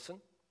 listen.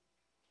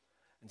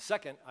 And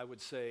second, I would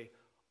say,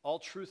 all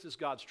truth is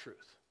God's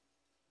truth.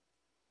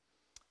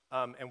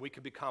 And we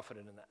can be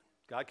confident in that.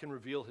 God can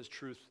reveal his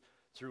truth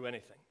through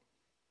anything.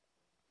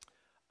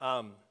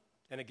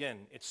 And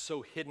again, it's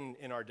so hidden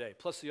in our day.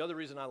 Plus, the other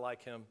reason I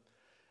like him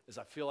is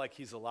I feel like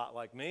he's a lot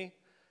like me.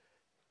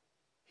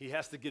 He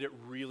has to get it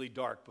really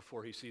dark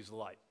before he sees the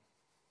light.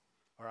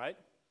 All right?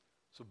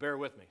 So bear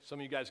with me. Some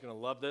of you guys are going to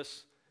love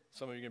this.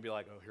 Some of you are going to be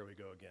like, oh, here we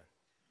go again.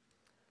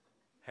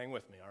 Hang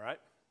with me, all right?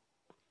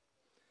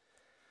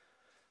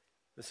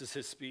 This is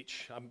his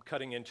speech. I'm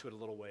cutting into it a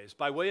little ways.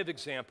 By way of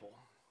example,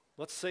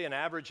 let's say an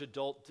average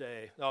adult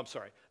day.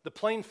 The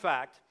plain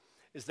fact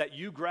is that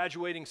you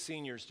graduating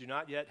seniors do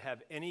not yet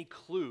have any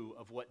clue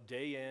of what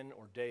day in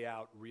or day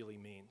out really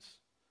means.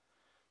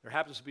 There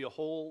happens to be a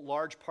whole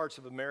large parts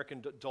of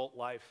American adult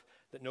life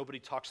that nobody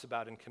talks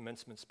about in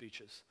commencement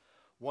speeches.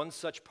 One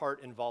such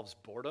part involves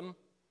boredom,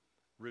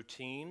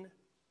 routine,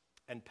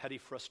 and petty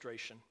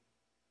frustration.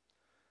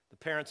 The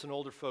parents and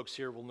older folks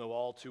here will know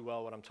all too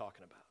well what I'm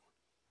talking about.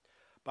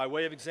 By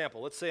way of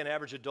example, let's say an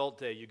average adult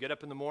day. You get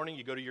up in the morning,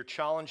 you go to your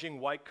challenging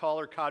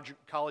white-collar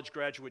college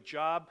graduate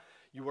job,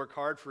 you work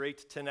hard for 8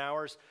 to 10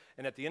 hours,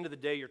 and at the end of the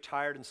day, you're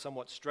tired and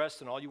somewhat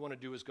stressed, and all you want to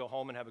do is go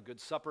home and have a good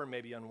supper and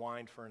maybe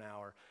unwind for an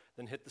hour.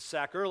 Then hit the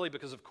sack early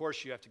because, of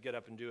course, you have to get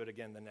up and do it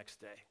again the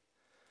next day.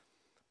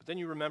 But then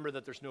you remember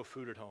that there's no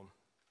food at home,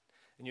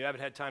 and you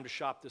haven't had time to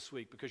shop this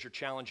week because your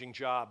challenging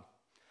job.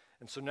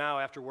 And so now,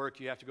 after work,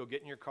 you have to go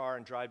get in your car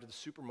and drive to the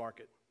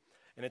supermarket.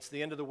 And it's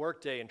the end of the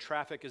workday, and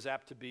traffic is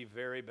apt to be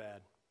very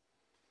bad.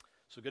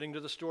 So getting to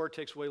the store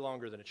takes way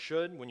longer than it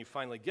should. When you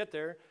finally get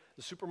there,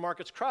 the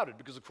supermarket's crowded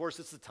because, of course,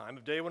 it's the time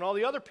of day when all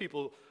the other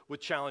people with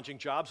challenging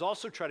jobs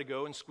also try to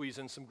go and squeeze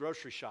in some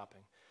grocery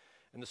shopping.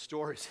 And the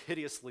store is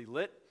hideously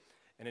lit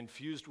and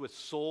infused with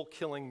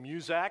soul-killing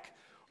muzak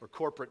or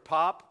corporate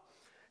pop.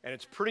 And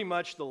it's pretty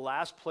much the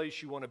last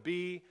place you want to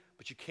be,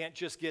 but you can't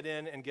just get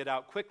in and get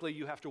out quickly.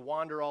 You have to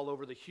wander all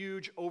over the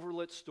huge,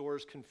 overlit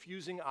store's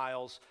confusing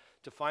aisles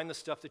to find the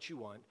stuff that you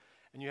want.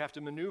 And you have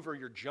to maneuver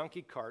your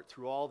junky cart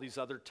through all these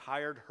other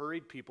tired,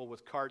 hurried people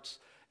with carts,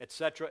 et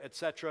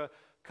cetera,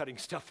 cutting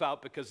stuff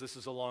out because this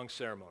is a long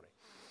ceremony.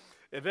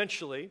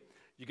 Eventually,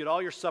 you get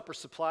all your supper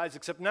supplies,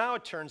 except now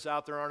it turns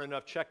out there aren't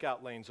enough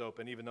checkout lanes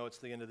open, even though it's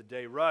the end of the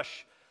day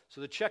rush.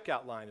 So the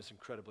checkout line is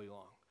incredibly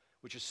long,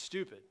 which is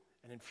stupid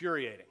and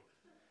infuriating.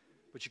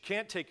 But you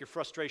can't take your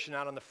frustration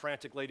out on the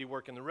frantic lady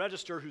working the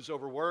register who's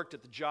overworked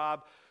at the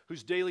job,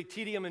 whose daily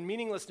tedium and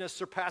meaninglessness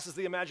surpasses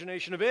the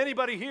imagination of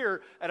anybody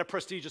here at a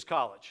prestigious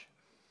college.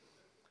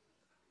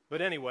 But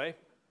anyway,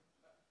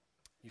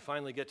 you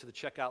finally get to the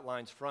checkout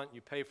line's front, you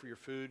pay for your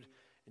food,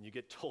 and you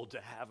get told to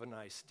have a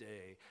nice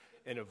day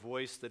in a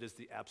voice that is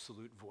the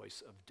absolute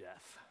voice of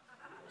death.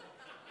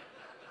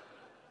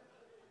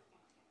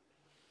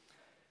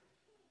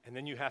 And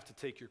then you have to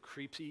take your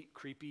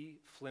creepy,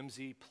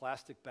 flimsy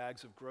plastic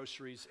bags of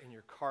groceries in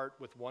your cart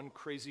with one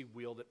crazy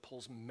wheel that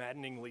pulls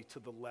maddeningly to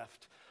the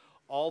left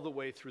all the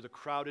way through the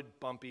crowded,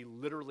 bumpy,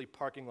 literally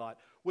parking lot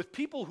with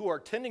people who are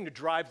tending to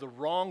drive the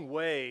wrong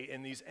way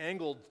in these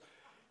angled.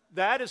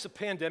 That is a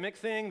pandemic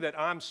thing that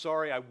I'm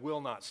sorry I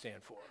will not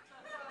stand for.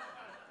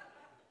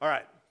 All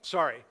right,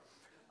 sorry.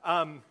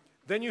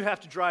 Then you have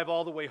to drive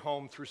all the way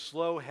home through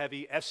slow,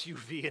 heavy,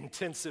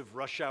 SUV-intensive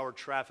rush hour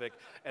traffic,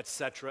 et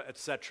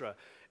cetera.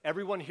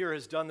 Everyone here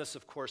has done this,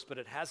 of course, but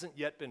it hasn't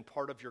yet been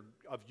part of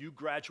you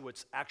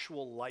graduates'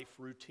 actual life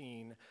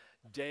routine,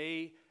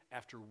 day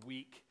after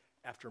week,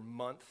 after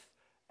month,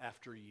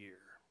 after year.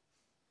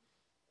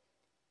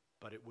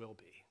 But it will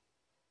be.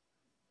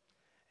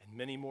 And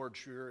many more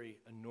dreary,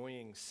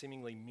 annoying,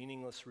 seemingly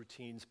meaningless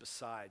routines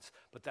besides.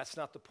 But that's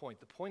not the point.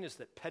 The point is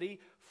that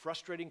petty,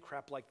 frustrating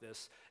crap like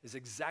this is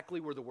exactly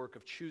where the work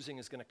of choosing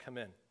is going to come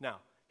in. Now,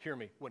 hear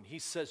me. When he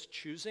says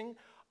choosing,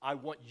 I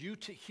want you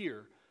to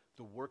hear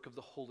the work of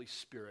the Holy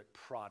Spirit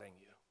prodding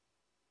you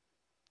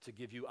to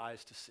give you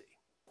eyes to see,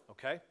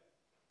 okay?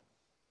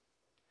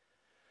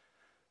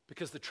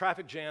 Because the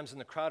traffic jams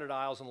and the crowded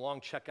aisles and long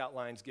checkout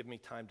lines give me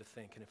time to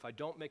think. And if I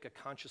don't make a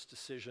conscious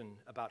decision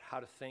about how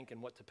to think and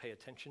what to pay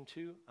attention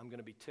to, I'm going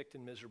to be ticked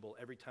and miserable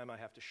every time I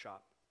have to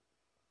shop.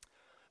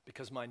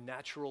 Because my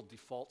natural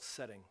default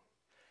setting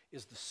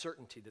is the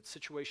certainty that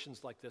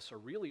situations like this are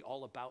really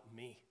all about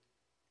me.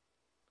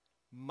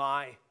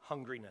 My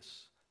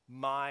hungriness,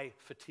 my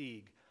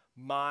fatigue,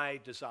 my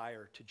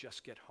desire to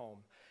just get home.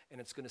 And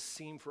it's going to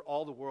seem for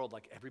all the world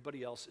like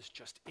everybody else is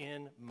just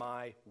in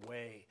my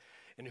way.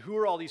 And who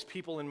are all these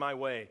people in my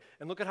way?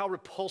 And look at how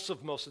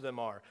repulsive most of them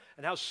are,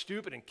 and how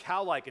stupid and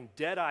cow-like and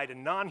dead-eyed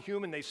and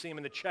non-human they seem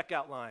in the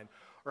checkout line,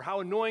 or how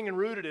annoying and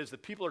rude it is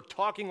that people are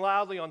talking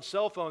loudly on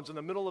cell phones in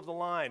the middle of the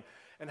line,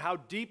 and how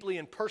deeply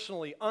and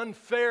personally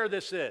unfair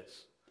this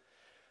is.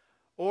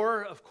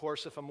 Or, of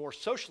course, if I'm more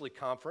socially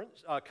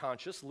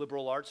conscious,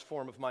 liberal arts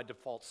form of my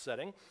default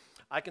setting,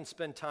 I can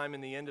spend time in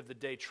the end of the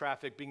day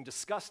traffic being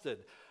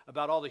disgusted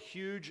about all the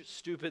huge,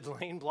 stupid,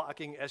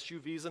 lane-blocking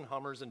SUVs and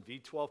Hummers and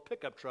V12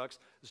 pickup trucks,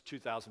 this is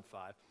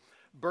 2005,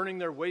 burning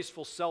their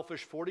wasteful,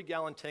 selfish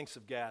 40-gallon tanks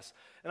of gas.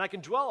 And I can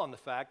dwell on the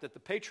fact that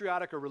the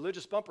patriotic or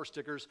religious bumper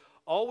stickers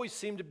always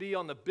seem to be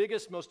on the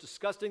biggest, most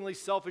disgustingly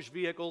selfish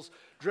vehicles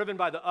driven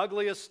by the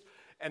ugliest,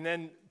 and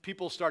then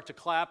people start to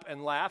clap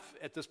and laugh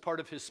at this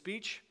part of his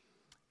speech,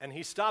 and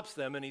he stops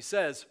them and he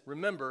says,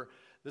 remember,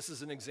 this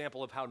is an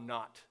example of how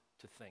not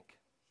to think.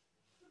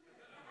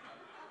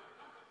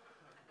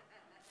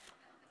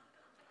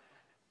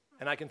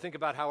 And I can think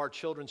about how our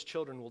children's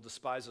children will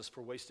despise us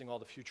for wasting all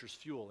the future's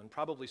fuel and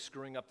probably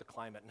screwing up the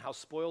climate, and how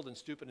spoiled and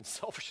stupid and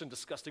selfish and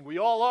disgusting we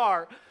all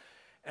are,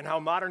 and how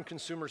modern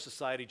consumer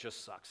society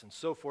just sucks, and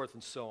so forth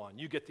and so on.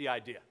 You get the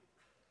idea.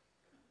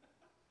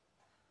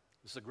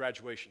 This is a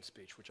graduation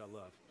speech, which I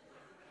love.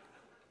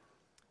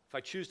 If I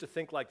choose to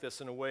think like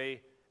this in a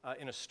way,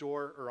 in a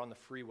store or on the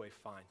freeway,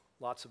 fine.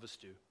 Lots of us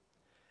do.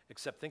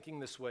 Except thinking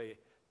this way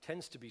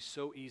tends to be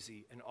so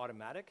easy and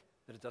automatic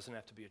that it doesn't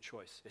have to be a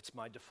choice. It's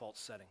my default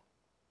setting.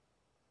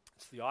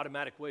 It's the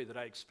automatic way that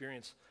I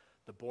experience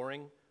the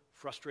boring,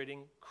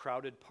 frustrating,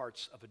 crowded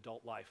parts of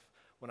adult life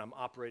when I'm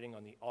operating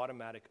on the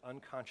automatic,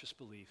 unconscious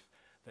belief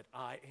that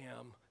I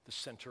am the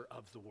center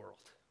of the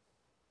world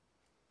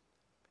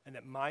and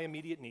that my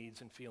immediate needs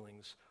and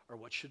feelings are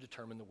what should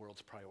determine the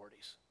world's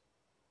priorities.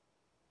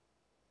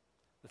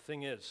 The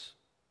thing is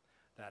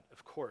that,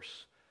 of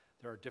course,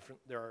 there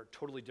are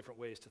totally different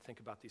ways to think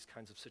about these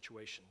kinds of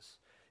situations.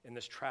 In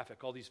this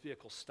traffic, all these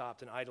vehicles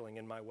stopped and idling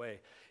in my way.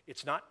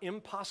 It's not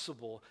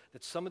impossible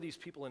that some of these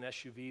people in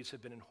SUVs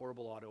have been in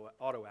horrible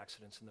auto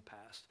accidents in the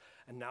past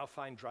and now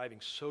find driving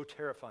so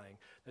terrifying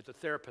that the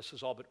therapist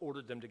has all but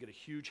ordered them to get a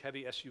huge,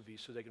 heavy SUV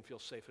so they can feel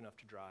safe enough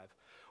to drive.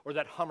 Or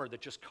that Hummer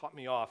that just caught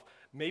me off,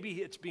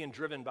 maybe it's being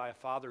driven by a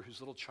father whose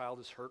little child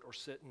is hurt or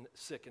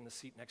sick in the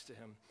seat next to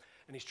him,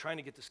 and he's trying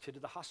to get this kid to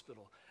the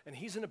hospital. And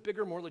he's in a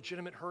bigger, more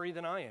legitimate hurry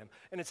than I am,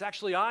 and it's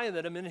actually I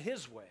that am in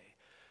his way.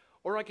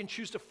 Or I can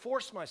choose to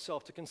force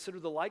myself to consider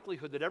the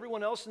likelihood that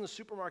everyone else in the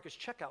supermarket's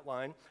checkout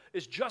line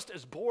is just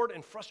as bored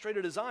and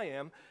frustrated as I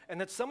am,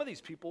 and that some of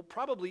these people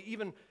probably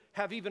even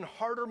have even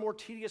harder, more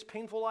tedious,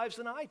 painful lives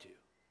than I do.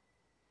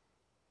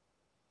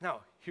 Now,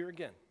 here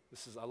again,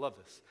 I love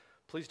this.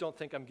 Please don't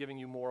think I'm giving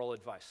you moral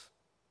advice,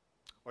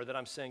 or that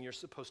I'm saying you're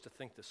supposed to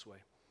think this way,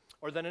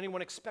 or that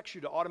anyone expects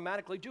you to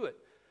automatically do it,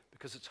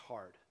 because it's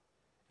hard,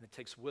 and it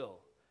takes will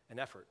and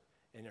effort.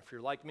 And if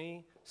you're like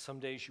me, some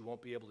days you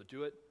won't be able to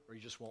do it, or you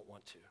just won't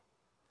want to.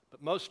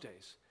 But most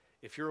days,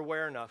 if you're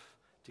aware enough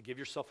to give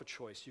yourself a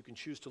choice, you can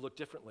choose to look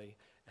differently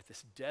at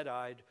this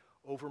dead-eyed,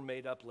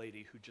 over-made-up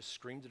lady who just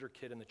screamed at her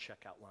kid in the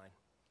checkout line.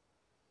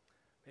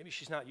 Maybe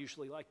she's not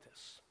usually like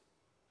this.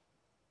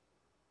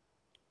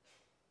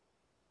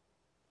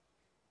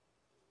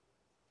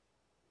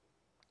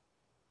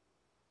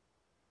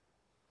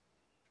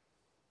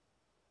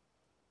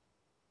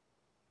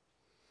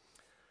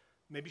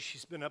 Maybe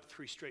she's been up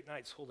 3 straight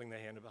nights holding the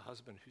hand of a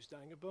husband who's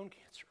dying of bone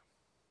cancer.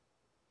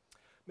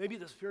 Maybe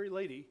this very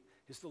lady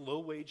is the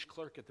low-wage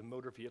clerk at the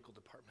motor vehicle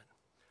department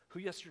who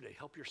yesterday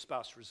helped your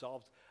spouse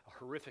resolve a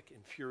horrific,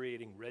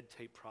 infuriating red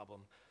tape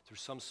problem through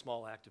some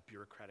small act of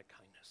bureaucratic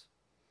kindness.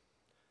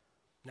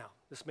 Now,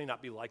 this may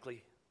not be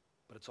likely,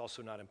 but it's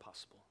also not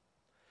impossible.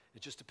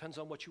 It just depends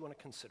on what you want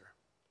to consider.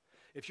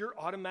 If you're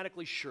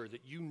automatically sure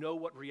that you know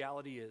what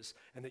reality is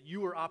and that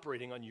you are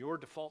operating on your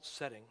default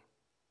setting,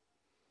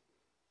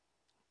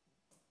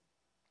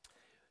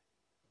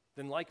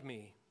 then like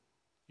me,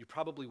 you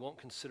probably won't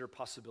consider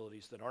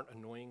possibilities that aren't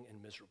annoying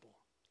and miserable.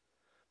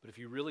 But if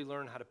you really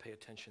learn how to pay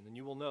attention, then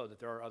you will know that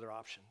there are other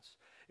options.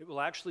 It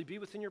will actually be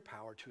within your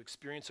power to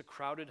experience a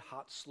crowded,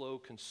 hot, slow,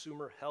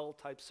 consumer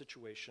hell-type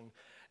situation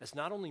as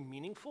not only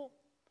meaningful,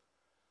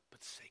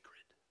 but sacred.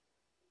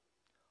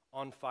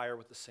 On fire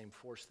with the same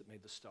force that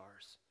made the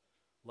stars.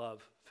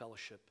 Love,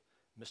 fellowship,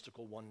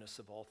 mystical oneness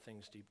of all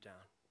things deep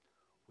down.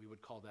 We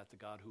would call that the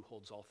God who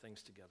holds all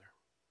things together.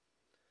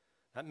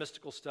 That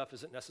mystical stuff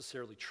isn't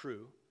necessarily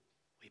true.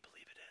 We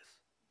believe it is.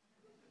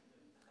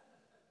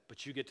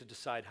 But you get to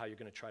decide how you're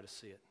going to try to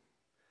see it.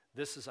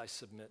 This, as I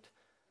submit,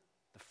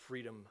 the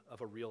freedom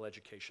of a real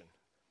education.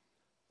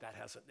 That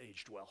hasn't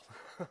aged well.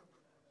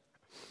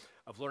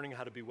 Of learning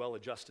how to be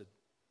well-adjusted.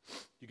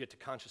 You get to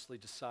consciously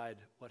decide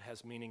what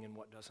has meaning and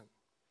what doesn't.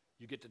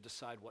 You get to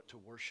decide what to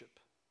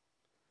worship.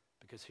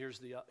 Because here's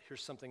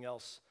something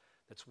else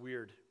that's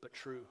weird but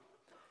true.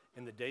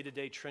 In the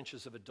day-to-day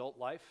trenches of adult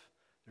life,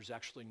 there's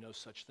actually no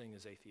such thing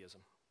as atheism.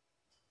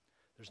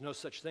 There's no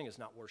such thing as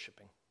not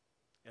worshiping.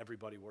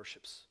 Everybody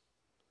worships.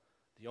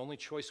 The only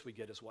choice we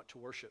get is what to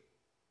worship.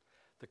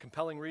 The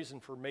compelling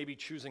reason for maybe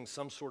choosing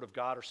some sort of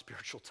God or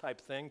spiritual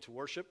type thing to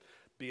worship,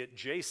 be it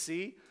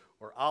JC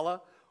or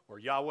Allah or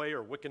Yahweh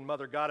or Wiccan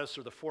Mother Goddess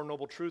or the Four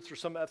Noble Truths or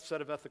some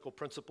set of ethical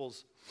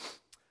principles,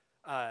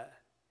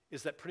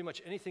 is that pretty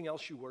much anything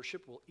else you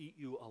worship will eat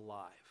you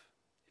alive.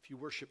 If you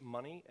worship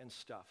money and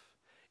stuff,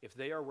 if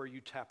they are where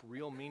you tap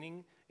real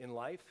meaning in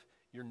life,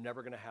 you're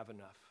never going to have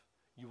enough.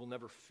 You will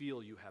never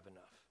feel you have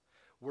enough.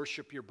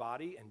 Worship your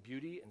body and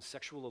beauty and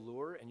sexual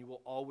allure, and you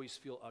will always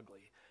feel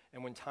ugly.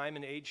 And when time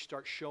and age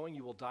start showing,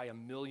 you will die a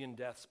million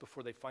deaths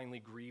before they finally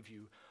grieve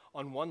you.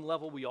 On one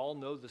level, we all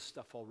know this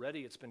stuff already.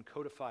 It's been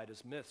codified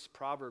as myths,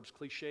 proverbs,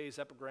 cliches,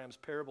 epigrams,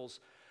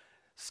 parables,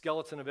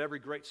 skeleton of every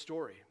great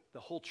story. The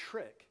whole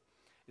trick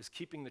is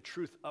keeping the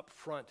truth up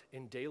front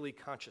in daily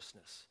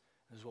consciousness.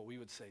 Is what we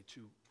would say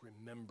to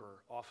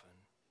remember often.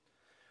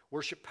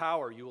 Worship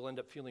power, you will end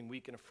up feeling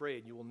weak and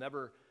afraid. You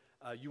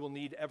will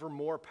need ever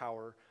more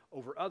power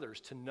over others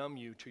to numb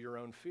you to your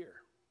own fear.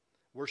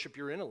 Worship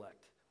your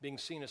intellect, being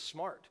seen as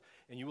smart,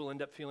 and you will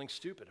end up feeling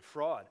stupid, a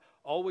fraud,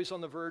 always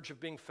on the verge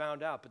of being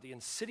found out. But the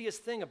insidious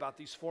thing about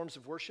these forms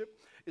of worship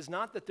is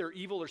not that they're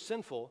evil or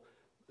sinful,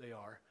 they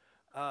are.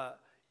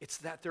 It's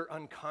that they're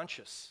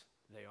unconscious,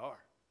 they are.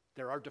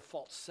 They're our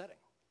default setting.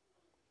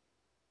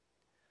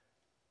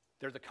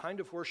 They're the kind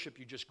of worship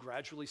you just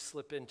gradually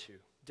slip into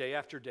day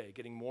after day,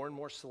 getting more and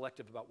more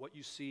selective about what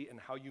you see and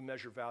how you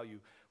measure value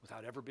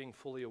without ever being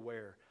fully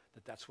aware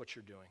that that's what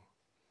you're doing.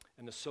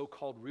 And the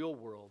so-called real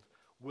world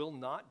will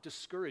not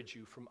discourage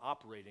you from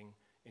operating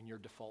in your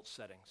default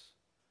settings,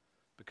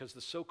 because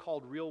the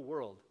so-called real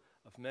world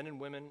of men and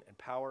women and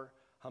power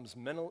hums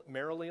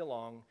merrily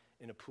along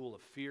in a pool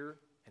of fear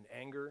and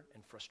anger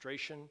and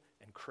frustration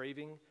and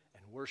craving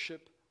and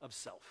worship of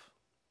self.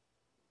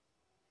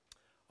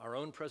 Our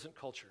own present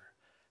culture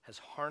has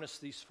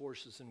harnessed these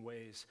forces in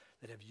ways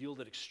that have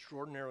yielded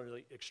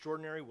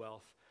extraordinary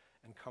wealth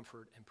and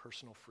comfort and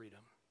personal freedom.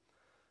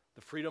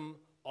 The freedom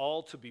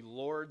all to be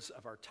lords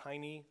of our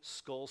tiny,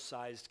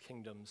 skull-sized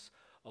kingdoms,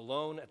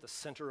 alone at the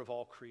center of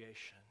all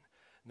creation.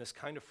 And this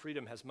kind of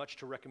freedom has much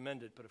to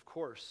recommend it, but of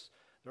course,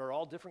 there are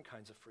all different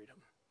kinds of freedom.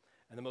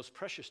 And the most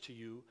precious to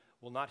you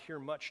will not hear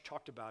much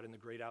talked about in the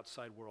great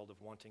outside world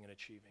of wanting and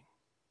achieving.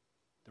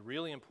 The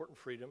really important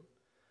freedom,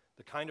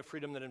 the kind of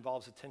freedom that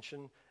involves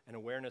attention and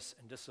awareness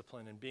and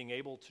discipline and being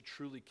able to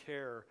truly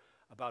care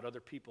about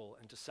other people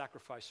and to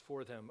sacrifice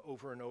for them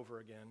over and over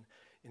again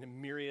in a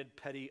myriad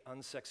petty,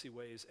 unsexy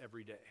ways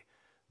every day.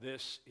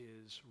 This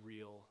is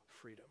real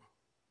freedom.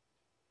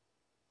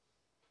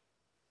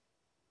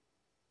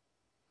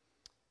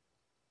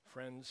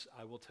 Friends,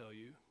 I will tell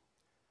you,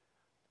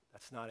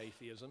 that's not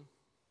atheism.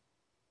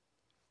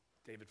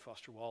 David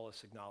Foster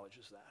Wallace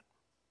acknowledges that.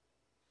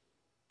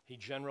 He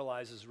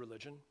generalizes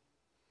religion,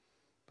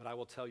 but I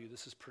will tell you,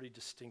 this is pretty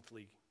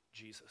distinctly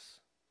Jesus.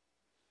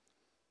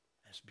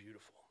 And it's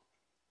beautiful.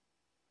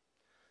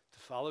 To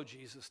follow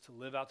Jesus, to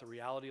live out the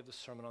reality of the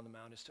Sermon on the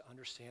Mount, is to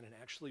understand and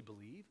actually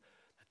believe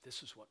that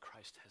this is what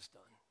Christ has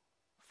done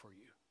for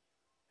you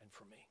and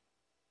for me.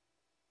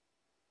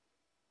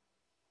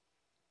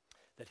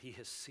 That he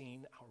has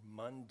seen our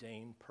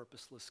mundane,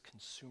 purposeless,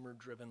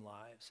 consumer-driven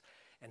lives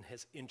and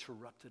has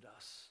interrupted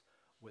us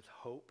with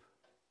hope,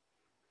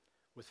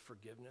 with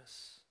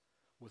forgiveness,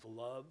 with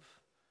love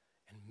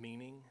and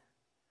meaning.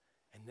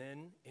 And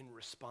then, in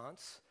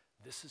response,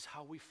 this is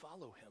how we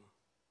follow him.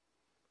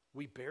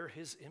 We bear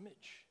his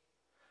image,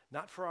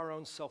 not for our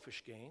own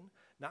selfish gain,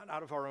 not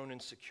out of our own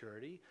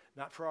insecurity,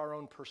 not for our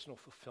own personal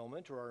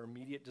fulfillment or our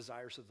immediate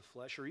desires of the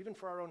flesh, or even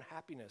for our own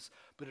happiness,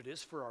 but it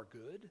is for our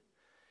good.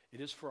 It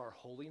is for our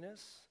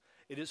holiness.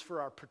 It is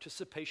for our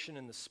participation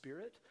in the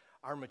Spirit,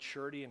 our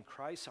maturity in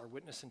Christ, our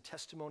witness and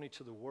testimony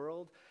to the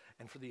world,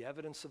 and for the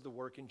evidence of the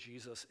work in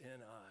Jesus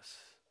in us.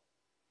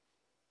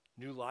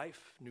 New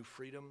life, new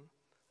freedom,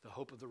 the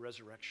hope of the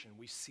resurrection.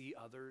 We see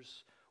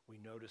others, we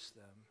notice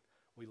them,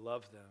 we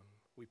love them,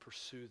 we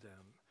pursue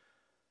them.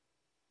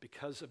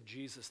 Because of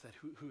Jesus, that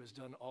who has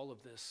done all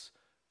of this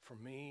for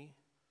me,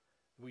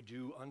 we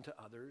do unto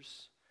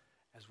others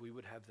as we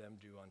would have them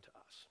do unto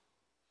us.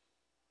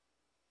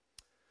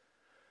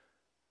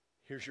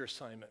 Here's your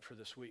assignment for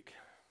this week.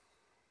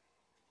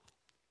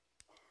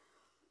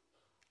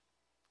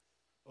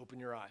 Open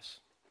your eyes.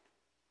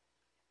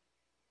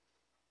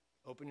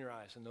 Open your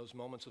eyes in those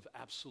moments of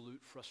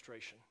absolute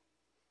frustration.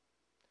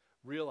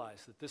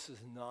 Realize that this is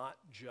not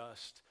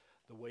just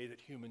the way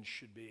that humans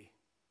should be.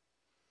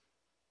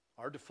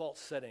 Our default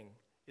setting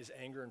is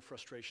anger and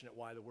frustration at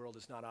why the world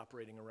is not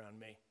operating around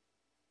me.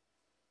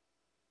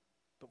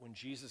 But when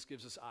Jesus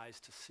gives us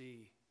eyes to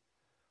see,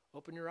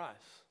 open your eyes.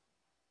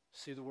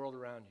 See the world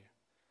around you.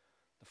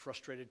 The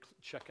frustrated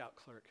checkout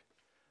clerk.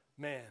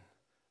 Man,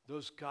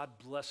 those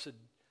God-blessed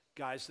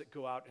guys that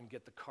go out and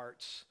get the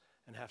carts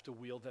and have to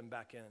wheel them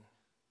back in.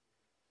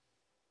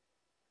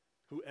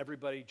 Who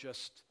everybody we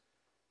just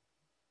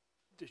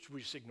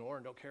ignore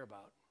and don't care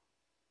about.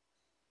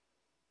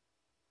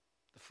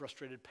 The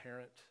frustrated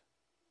parent.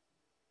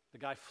 The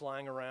guy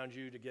flying around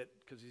you to get,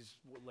 because he's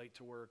late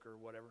to work or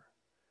whatever.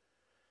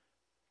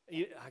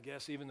 I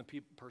guess even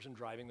the person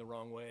driving the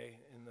wrong way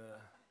in the,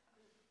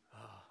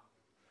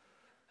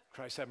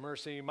 Christ have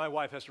mercy. My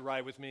wife has to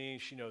ride with me.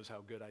 She knows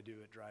how good I do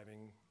at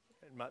driving.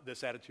 And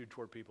this attitude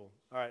toward people.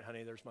 All right,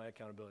 honey, there's my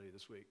accountability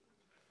this week.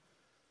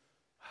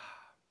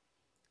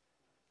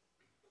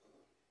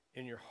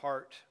 In your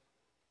heart,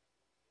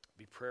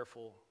 be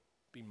prayerful,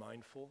 be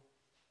mindful.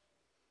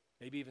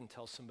 Maybe even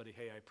tell somebody,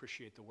 hey, I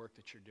appreciate the work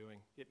that you're doing.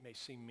 It may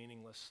seem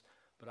meaningless,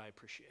 but I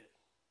appreciate it.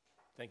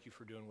 Thank you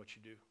for doing what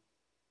you do.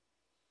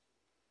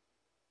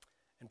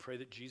 And pray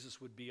that Jesus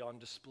would be on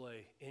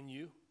display in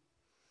you,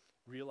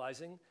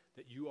 realizing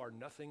that you are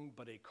nothing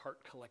but a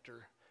cart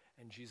collector,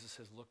 and Jesus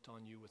has looked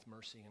on you with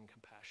mercy and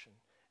compassion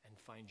and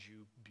finds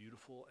you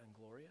beautiful and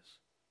glorious.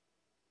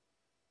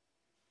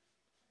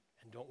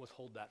 And don't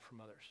withhold that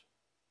from others.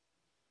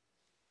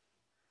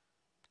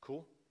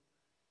 Cool?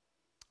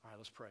 All right,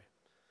 let's pray.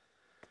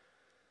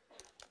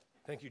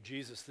 Thank you,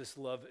 Jesus. This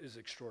love is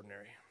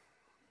extraordinary.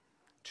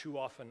 Too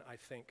often, I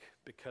think,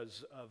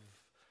 because of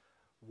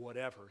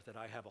whatever, that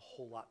I have a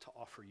whole lot to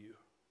offer you,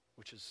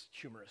 which is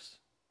humorous.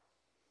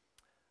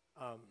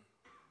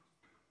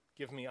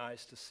 Give me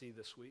eyes to see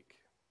this week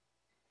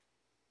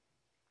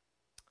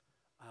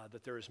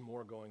that there is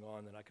more going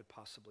on than I could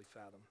possibly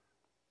fathom,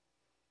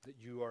 that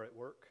you are at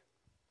work,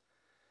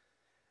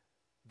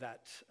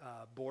 that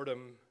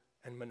boredom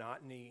and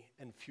monotony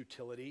and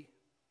futility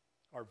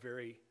are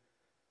very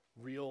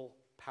real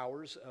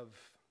powers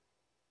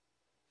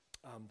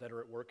that are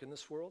at work in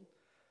this world,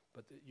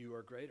 but that you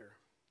are greater.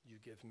 You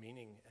give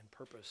meaning and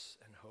purpose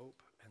and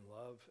hope and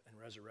love and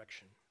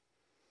resurrection.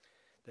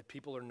 That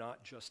people are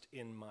not just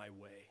in my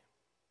way.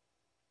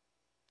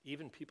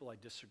 Even people I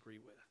disagree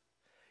with.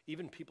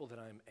 Even people that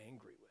I'm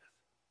angry with.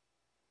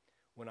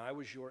 When I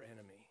was your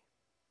enemy,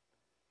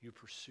 you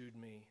pursued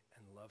me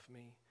and loved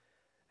me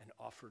and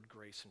offered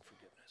grace and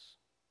forgiveness.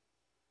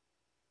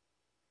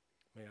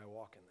 May I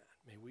walk in that.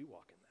 May we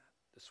walk in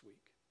that this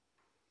week.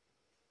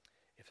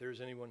 If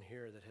there's anyone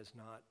here that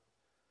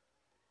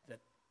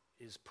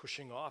is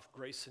pushing off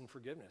grace and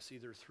forgiveness,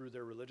 either through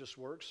their religious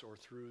works or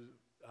through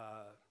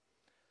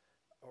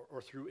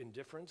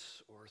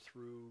indifference or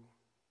through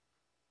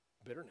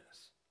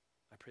bitterness,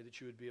 I pray that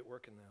you would be at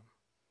work in them.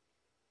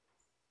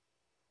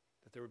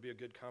 That there would be a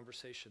good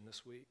conversation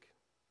this week,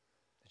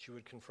 that you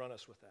would confront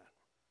us with that,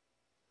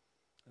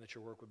 and that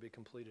your work would be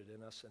completed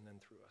in us and then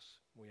through us.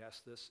 We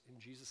ask this in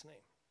Jesus'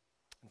 name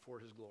and for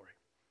his glory.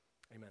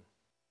 Amen.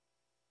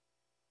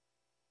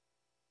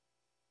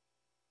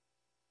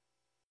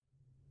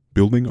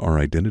 Building our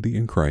identity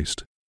in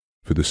Christ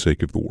for the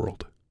sake of the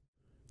world.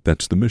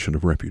 That's the mission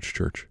of Refuge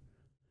Church.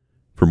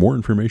 For more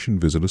information,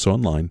 visit us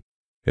online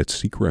at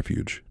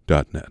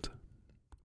seekrefuge.net.